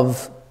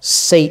of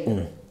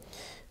Satan,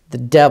 the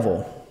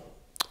devil,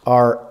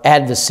 our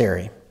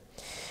adversary.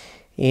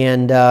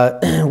 And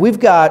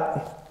we've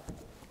got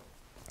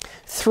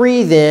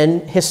three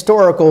then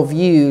historical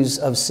views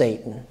of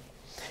Satan.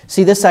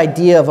 See, this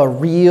idea of a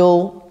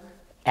real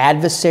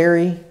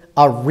adversary,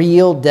 a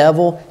real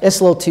devil, it's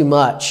a little too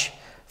much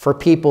for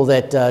people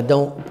that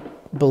don't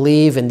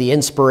believe in the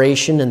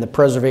inspiration and the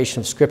preservation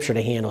of Scripture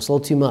to handle. It's a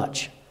little too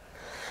much.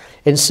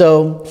 And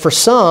so, for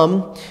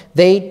some,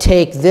 they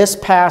take this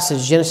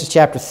passage, Genesis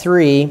chapter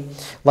 3,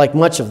 like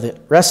much of the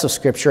rest of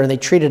Scripture, and they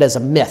treat it as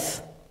a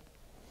myth.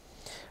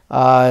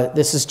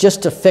 This is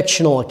just a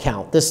fictional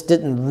account. This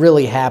didn't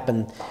really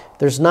happen.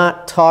 There's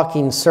not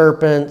talking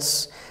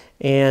serpents,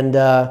 and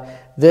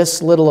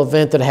this little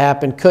event that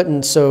happened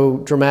couldn't so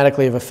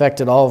dramatically have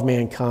affected all of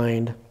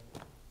mankind.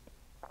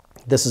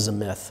 This is a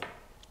myth.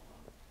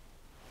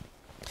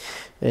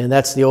 And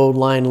that's the old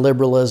line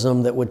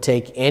liberalism that would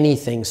take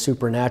anything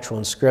supernatural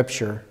in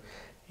Scripture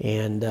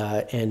and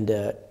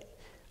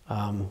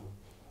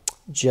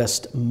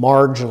just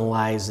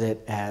marginalize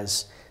it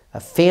as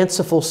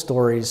fanciful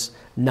stories,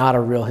 not a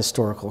real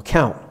historical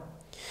account.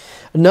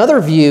 Another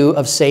view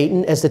of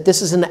Satan is that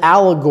this is an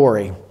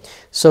allegory.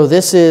 So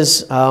this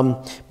is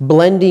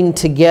blending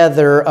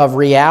together of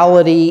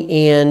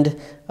reality and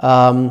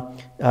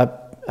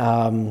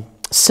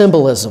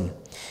symbolism.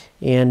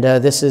 And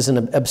this is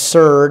an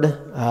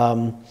absurd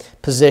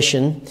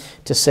position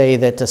to say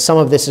that some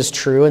of this is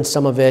true and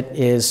some of it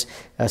is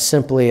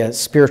simply a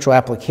spiritual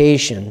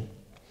application.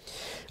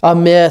 A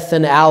myth,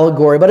 an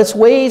allegory, but it's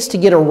ways to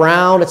get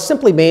around. It's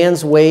simply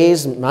man's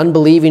ways,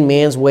 unbelieving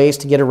man's ways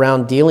to get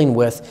around dealing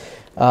with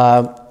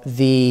about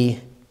the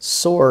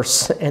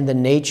source and the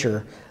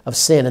nature of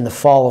sin and the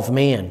fall of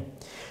man.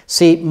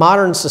 See,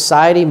 modern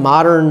society,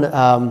 modern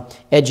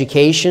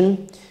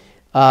education,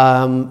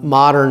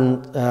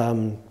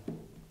 modern,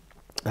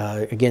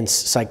 again,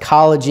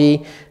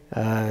 psychology,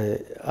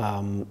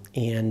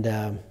 and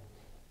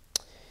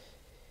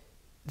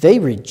they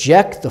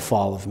reject the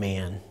fall of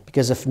man.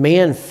 Because if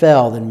man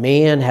fell, then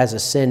man has a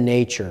sin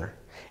nature.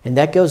 And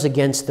that goes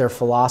against their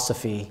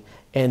philosophy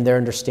and their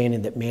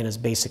understanding that man is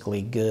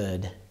basically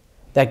good.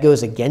 That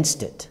goes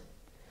against it.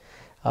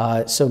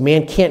 So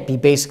man can't be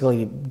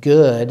basically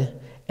good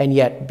and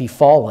yet be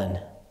fallen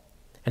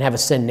and have a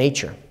sin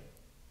nature.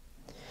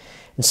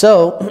 And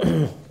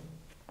so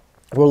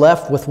we're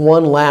left with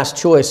one last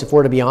choice, if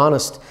we're to be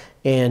honest,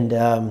 and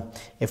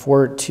if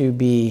we're to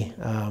be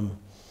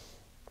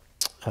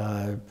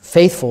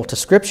faithful to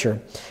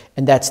Scripture,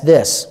 and that's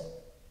this,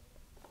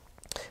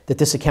 that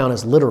this account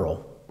is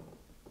literal.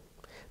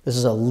 This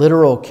is a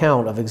literal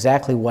account of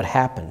exactly what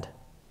happened.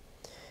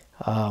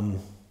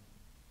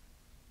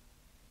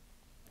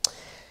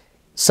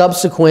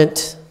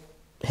 Subsequent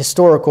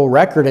historical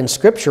record in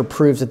Scripture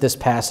proves that this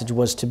passage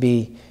was to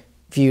be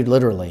viewed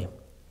literally.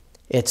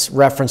 It's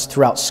referenced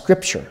throughout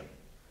Scripture.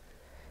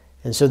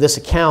 And so this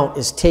account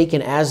is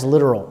taken as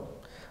literal,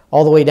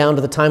 all the way down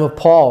to the time of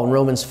Paul in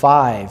Romans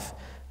 5.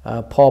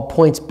 Paul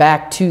points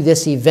back to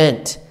this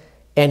event,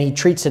 and he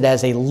treats it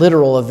as a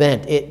literal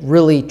event. It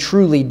really,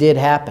 truly did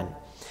happen.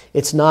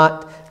 It's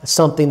not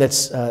something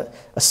that's a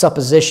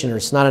supposition, or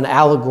it's not an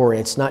allegory.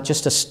 It's not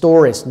just a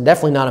story. It's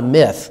definitely not a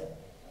myth.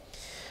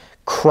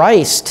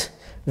 Christ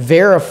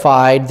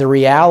verified the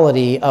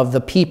reality of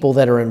the people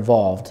that are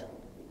involved.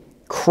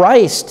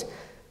 Christ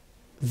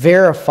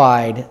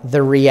verified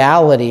the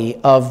reality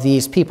of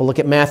these people. Look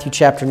at Matthew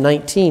chapter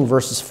 19,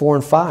 verses 4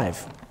 and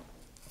 5.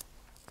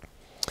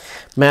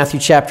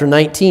 Matthew chapter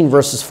 19,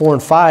 verses 4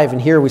 and 5,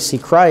 and here we see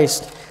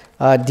Christ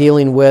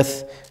dealing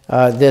with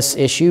this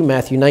issue.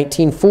 Matthew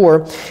 19,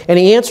 4. And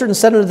he answered and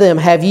said unto them,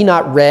 Have ye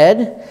not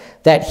read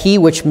that he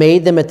which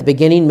made them at the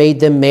beginning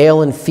made them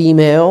male and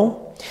female?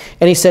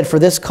 And he said, For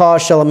this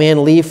cause shall a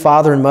man leave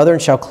father and mother,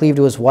 and shall cleave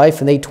to his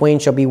wife, and they twain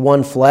shall be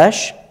one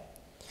flesh.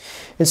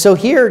 And so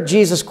here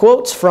Jesus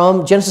quotes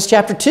from Genesis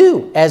chapter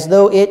 2, as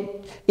though it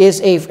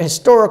is a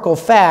historical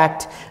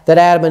fact that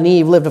Adam and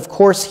Eve lived. Of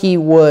course, he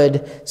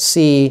would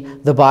see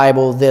the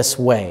Bible this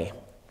way.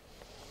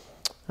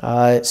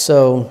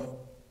 So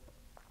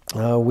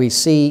we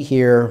see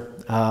here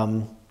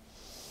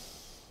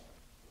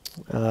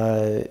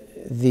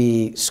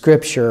the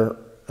Scripture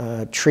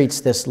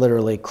treats this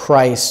literally.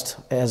 Christ,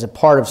 as a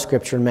part of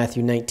Scripture in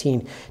Matthew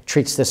 19,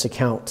 treats this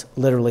account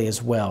literally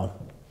as well.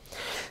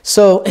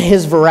 So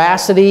his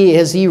veracity,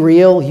 is he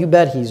real? You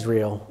bet he's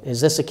real. Is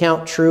this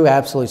account true?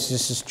 Absolutely. It's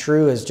just as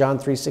true as John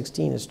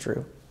 3:16 is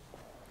true.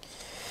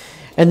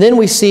 And then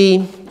we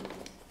see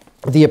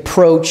the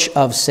approach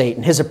of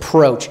Satan, his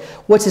approach.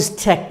 What's his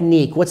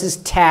technique? What's his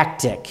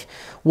tactic?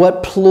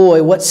 What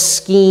ploy, what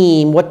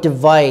scheme, what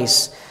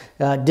device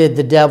did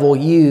the devil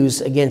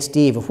use against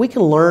Eve? If we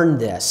can learn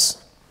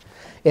this,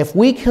 if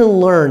we can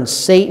learn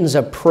Satan's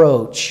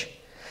approach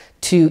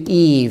to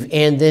Eve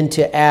and then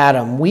to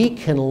Adam, we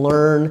can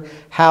learn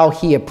how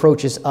he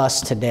approaches us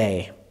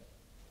today.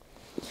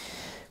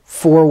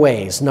 4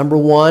 ways. Number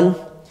 1,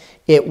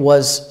 it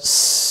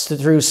was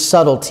through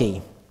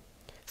subtlety.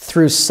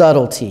 Through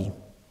subtlety.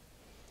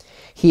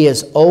 He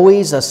is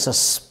always a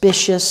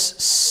suspicious,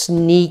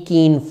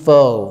 sneaking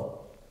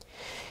foe.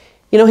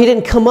 You know, he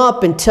didn't come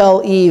up and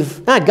tell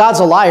Eve, God's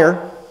a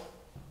liar.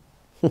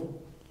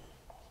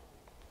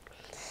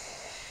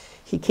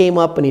 He came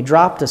up and he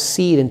dropped a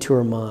seed into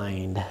her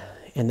mind,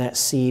 and that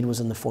seed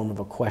was in the form of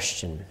a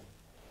question.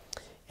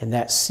 And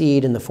that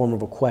seed in the form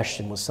of a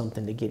question was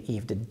something to get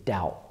Eve to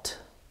doubt.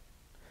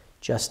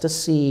 Just a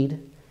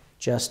seed,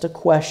 just a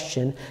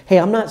question. Hey,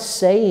 I'm not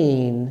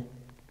saying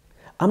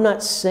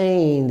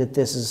that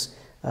this is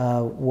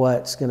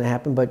what's going to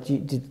happen, but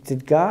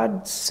did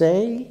God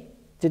say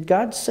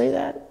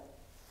that?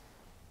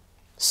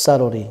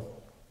 Subtlety.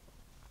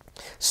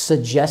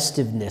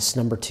 Suggestiveness,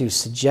 number 2,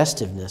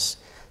 suggestiveness.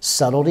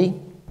 Subtlety,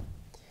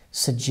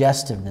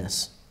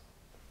 suggestiveness.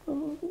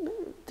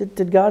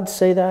 Did God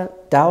say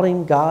that?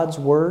 Doubting God's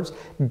words?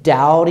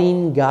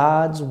 Doubting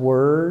God's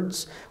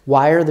words?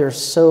 Why are there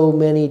so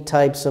many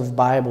types of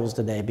Bibles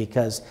today?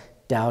 Because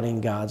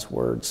doubting God's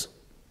words.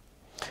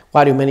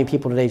 Why do many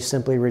people today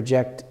simply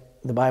reject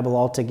the Bible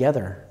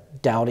altogether?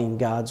 Doubting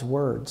God's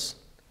words.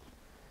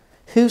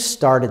 Who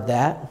started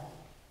that?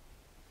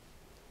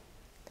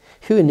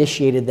 Who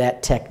initiated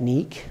that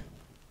technique?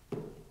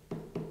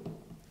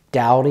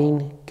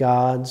 Doubting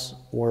God's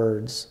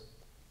words.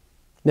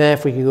 Now,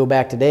 if we could go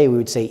back today, we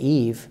would say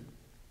Eve.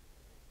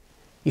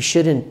 You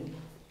shouldn't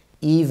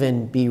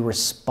even be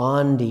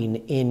responding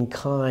in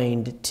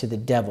kind to the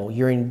devil.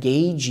 You're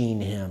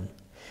engaging him.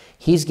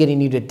 He's getting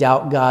you to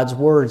doubt God's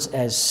words.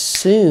 As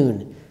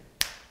soon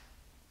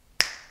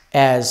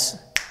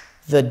as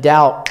the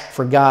doubt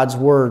for God's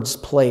words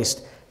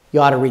placed,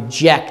 you ought to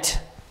reject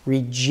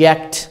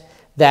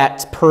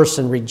that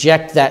person,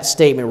 reject that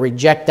statement,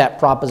 reject that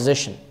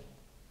proposition.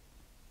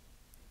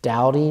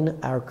 Doubting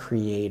our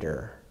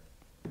Creator.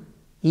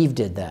 Eve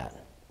did that.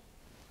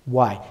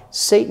 Why?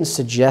 Satan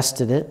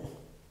suggested it.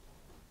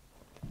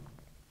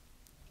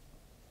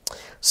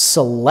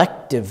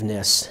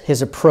 Selectiveness.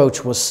 His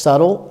approach was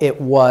subtle, it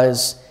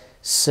was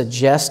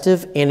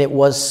suggestive, and it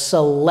was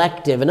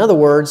selective. In other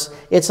words,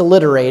 it's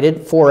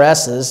alliterated, 4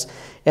 S's.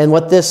 And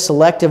what this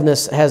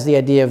selectiveness has the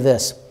idea of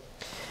this.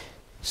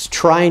 It's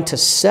trying to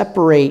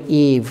separate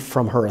Eve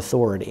from her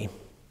authority.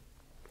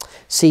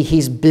 See,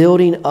 he's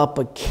building up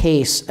a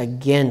case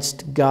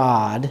against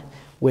God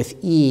with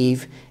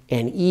Eve,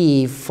 and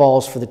Eve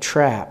falls for the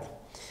trap.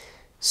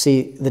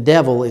 See, the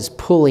devil is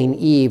pulling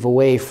Eve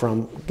away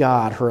from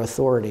God, her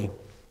authority.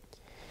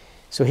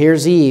 So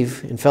here's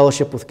Eve in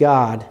fellowship with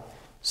God.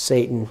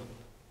 Satan,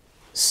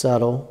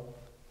 subtle,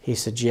 he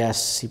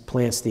suggests, he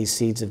plants these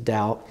seeds of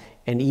doubt.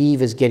 And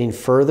Eve is getting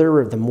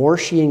further. The more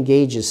she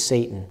engages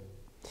Satan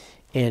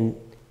and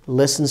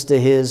listens to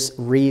his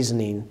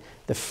reasoning,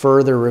 the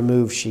further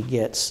removed she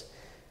gets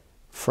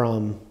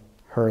from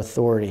her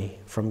authority,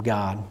 from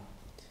God.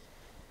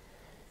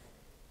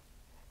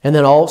 And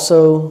then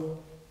also,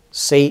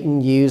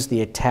 Satan used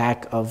the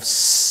attack of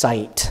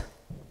sight.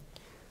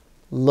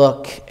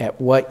 Look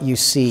at what you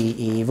see,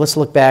 Eve. Let's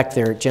look back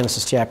there at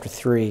Genesis chapter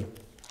 3.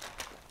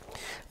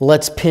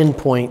 Let's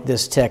pinpoint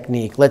this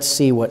technique. Let's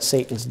see what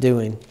Satan's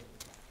doing.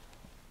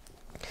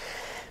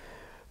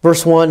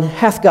 Verse 1,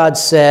 hath God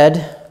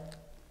said,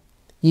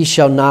 ye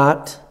shall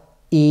not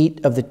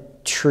eat of the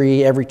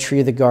tree, every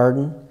tree of the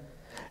garden?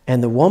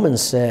 And the woman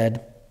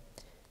said,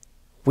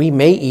 we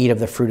may eat of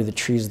the fruit of the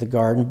trees of the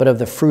garden, but of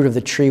the fruit of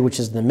the tree which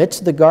is in the midst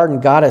of the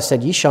garden, God has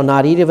said, ye shall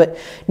not eat of it,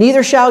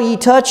 neither shall ye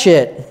touch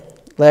it,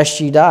 lest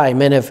ye die.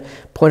 Men have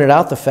pointed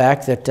out the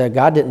fact that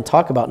God didn't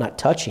talk about not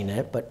touching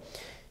it, but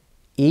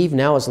Eve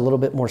now is a little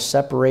bit more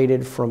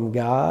separated from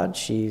God.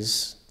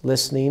 She's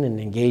listening and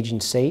engaging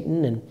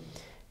Satan, and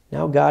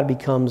now God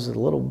becomes a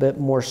little bit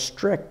more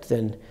strict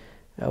than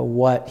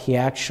what he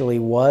actually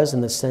was,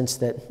 in the sense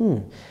that,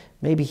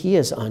 maybe he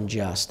is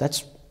unjust.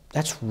 That's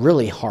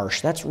really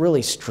harsh. That's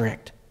really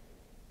strict.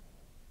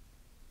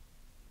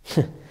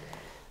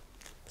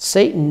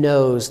 Satan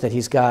knows that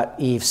he's got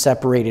Eve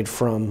separated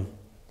from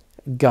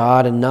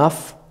God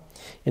enough.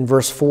 In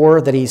verse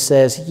 4 that he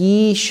says,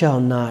 ye shall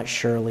not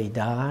surely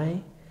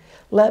die.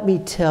 Let me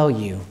tell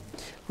you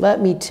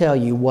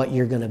what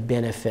you're going to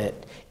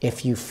benefit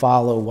if you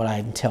follow what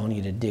I'm telling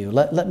you to do.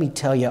 Let me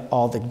tell you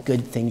all the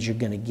good things you're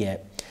going to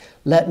get.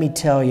 Let me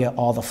tell you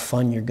all the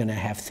fun you're going to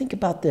have. Think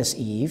about this,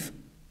 Eve.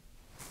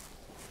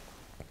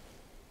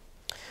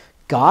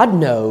 God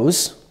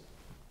knows,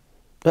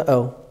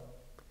 the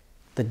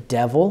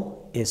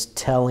devil is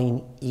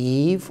telling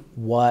Eve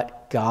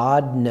what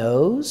God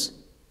knows.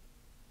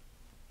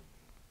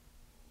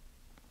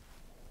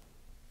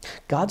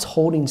 God's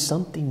holding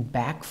something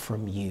back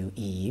from you,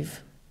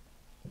 Eve.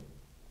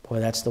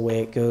 Boy, that's the way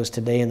it goes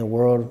today in the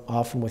world,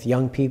 often with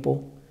young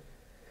people.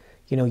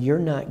 You know, you're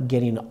not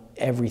getting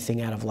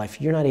everything out of life.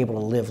 You're not able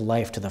to live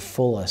life to the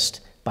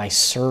fullest by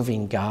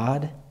serving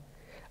God.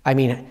 I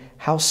mean,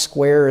 how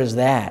square is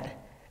that?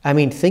 I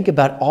mean, think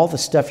about all the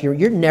stuff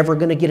you're never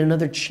going to get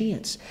another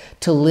chance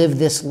to live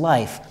this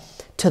life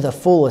to the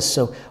fullest.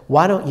 So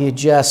why don't you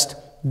just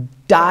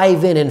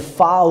dive in and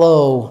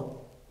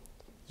follow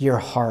your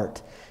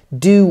heart?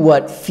 Do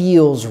what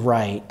feels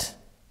right.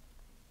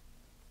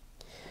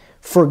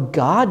 For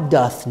God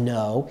doth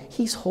know,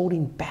 he's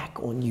holding back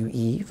on you,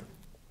 Eve,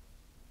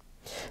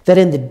 that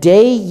in the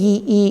day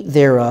ye eat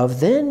thereof,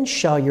 then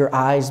shall your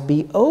eyes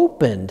be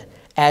opened,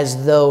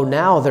 as though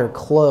now they're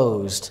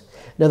closed.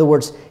 In other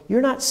words,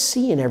 you're not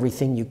seeing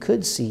everything you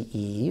could see,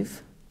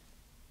 Eve.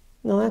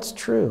 No, that's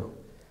true.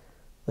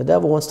 The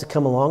devil wants to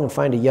come along and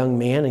find a young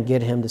man and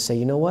get him to say,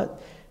 you know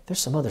what? There's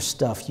some other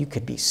stuff you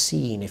could be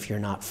seeing if you're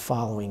not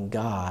following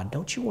God.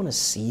 Don't you want to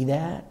see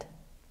that?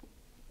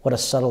 What a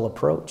subtle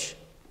approach.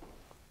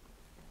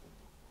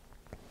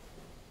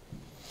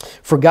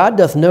 For God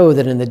doth know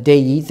that in the day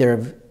ye eat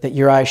thereof, that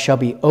your eyes shall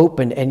be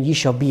opened, and ye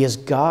shall be as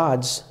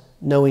gods,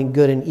 knowing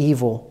good and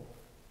evil.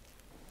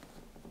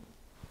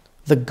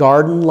 The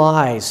garden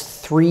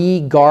lies,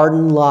 3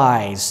 garden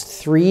lies,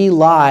 3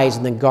 lies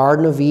in the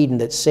Garden of Eden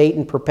that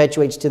Satan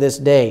perpetuates to this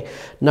day.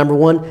 Number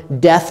 1,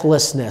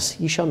 deathlessness.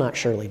 You shall not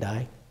surely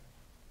die.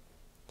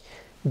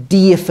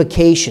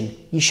 Deification.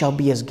 You shall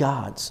be as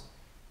gods.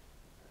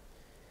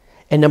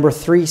 And number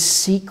 3,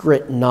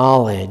 secret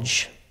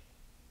knowledge.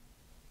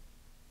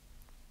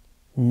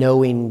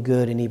 Knowing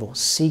good and evil.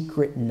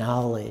 Secret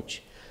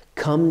knowledge.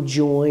 Come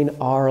join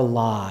our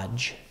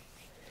lodge,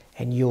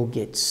 and you'll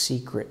get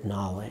secret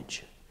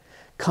knowledge.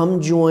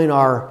 Come join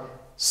our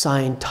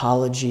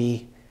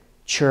Scientology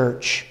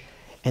church,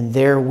 and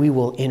there we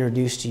will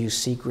introduce to you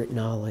secret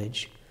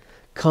knowledge.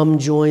 Come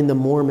join the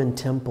Mormon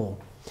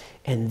temple,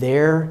 and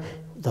there,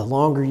 the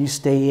longer you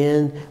stay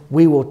in,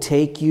 we will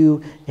take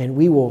you and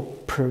we will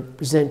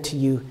present to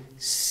you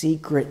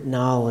secret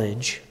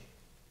knowledge.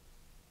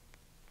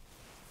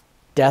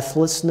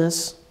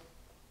 Deathlessness,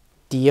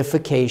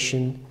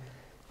 deification,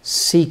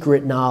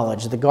 secret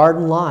knowledge. The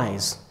garden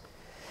lies.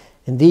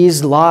 And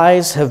these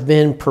lies have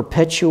been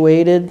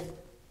perpetuated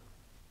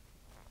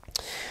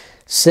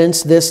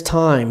since this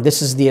time.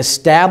 This is the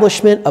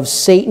establishment of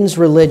Satan's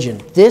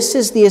religion. This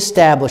is the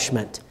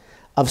establishment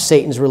of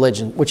Satan's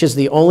religion, which is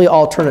the only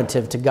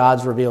alternative to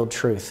God's revealed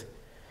truth.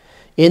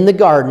 In the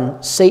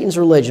garden, Satan's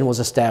religion was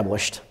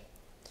established.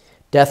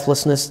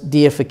 Deathlessness,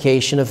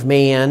 deification of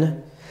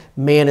man.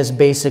 Man is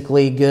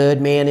basically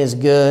good. Man is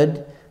good.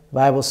 The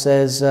Bible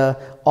says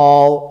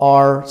all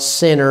are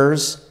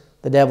sinners.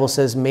 The devil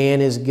says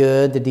man is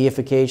good, the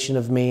deification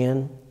of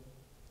man.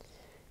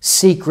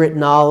 Secret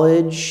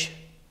knowledge.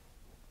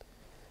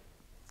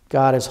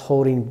 God is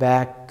holding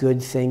back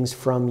good things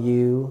from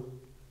you.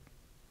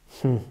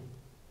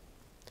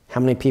 How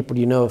many people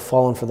do you know have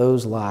fallen for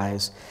those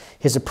lies?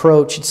 His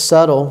approach, it's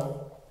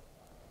subtle,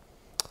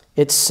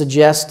 it's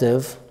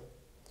suggestive,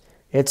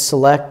 it's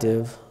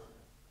selective,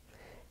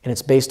 and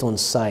it's based on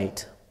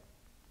sight.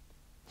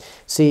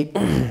 See,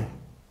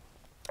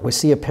 we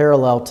see a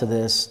parallel to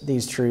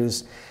these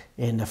truths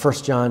in 1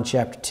 John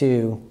chapter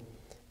 2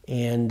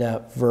 and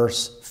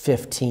verse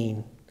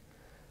 15.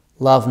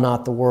 Love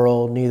not the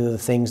world, neither the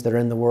things that are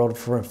in the world.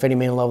 For if any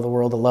man love the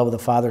world, the love of the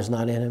Father is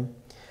not in him.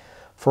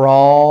 For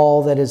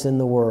all that is in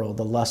the world,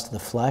 the lust of the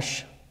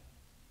flesh,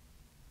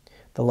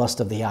 the lust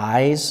of the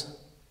eyes,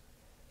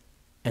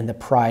 and the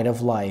pride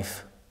of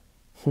life.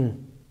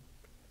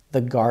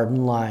 The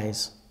garden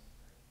lies.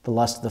 The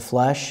lust of the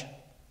flesh,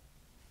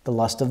 the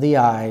lust of the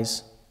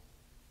eyes,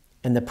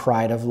 and the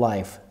pride of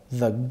life.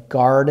 The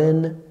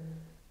Garden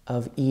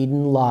of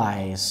Eden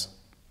lies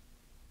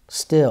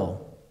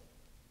still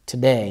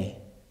today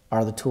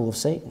are the tool of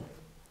Satan.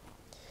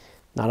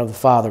 Not of the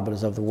Father, but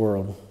as of the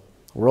world.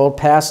 The world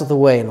passeth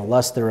away, and the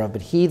lust thereof,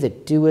 but he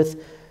that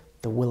doeth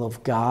the will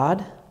of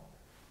God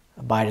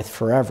abideth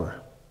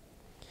forever.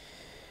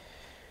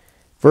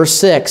 Verse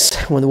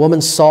 6, when the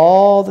woman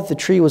saw that the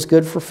tree was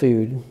good for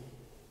food,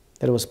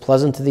 that it was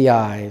pleasant to the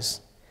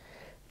eyes,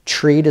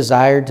 tree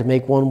desired to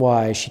make one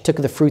wise, she took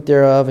of the fruit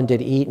thereof, and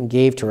did eat, and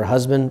gave to her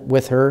husband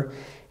with her,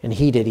 and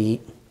he did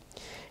eat.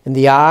 And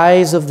the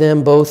eyes of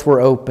them both were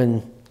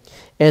open,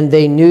 and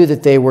they knew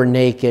that they were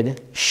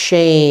naked.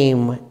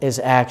 Shame is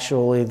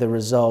actually the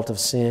result of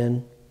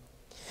sin.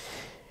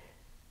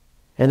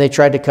 And they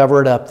tried to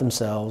cover it up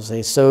themselves.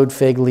 They sewed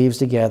fig leaves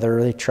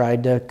together. They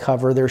tried to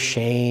cover their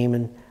shame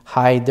and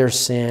hide their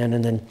sin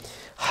and then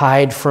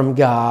hide from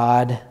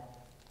God.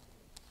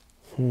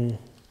 And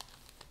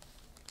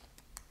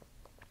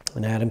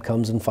Adam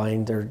comes and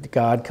finds, or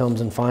God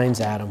comes and finds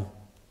Adam.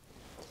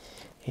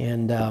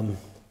 And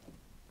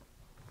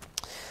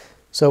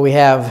so we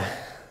have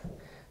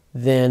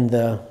then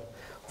the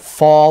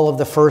fall of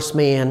the first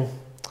man,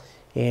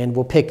 and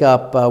we'll pick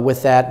up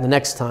with that the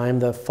next time,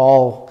 the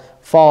fall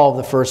of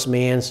the first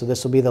man. So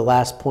this will be the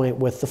last point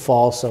with the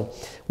fall. So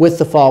with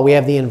the fall, we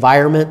have the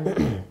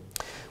environment.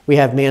 We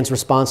have man's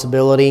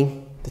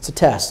responsibility. It's a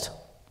test.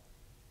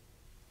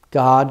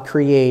 God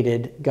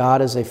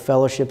is a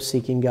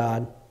fellowship-seeking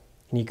God,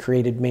 and he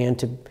created man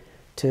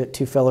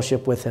to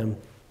fellowship with him.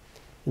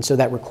 And so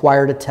that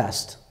required a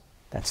test.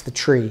 That's the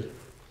tree.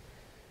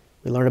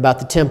 We learn about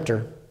the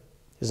tempter,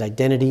 his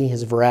identity,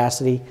 his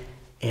veracity,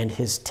 and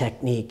his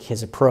technique,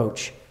 his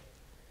approach.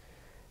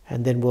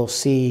 And then we'll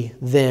see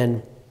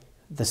then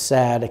the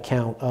sad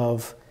account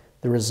of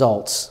the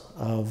results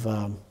of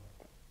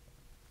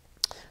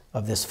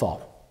this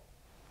fall.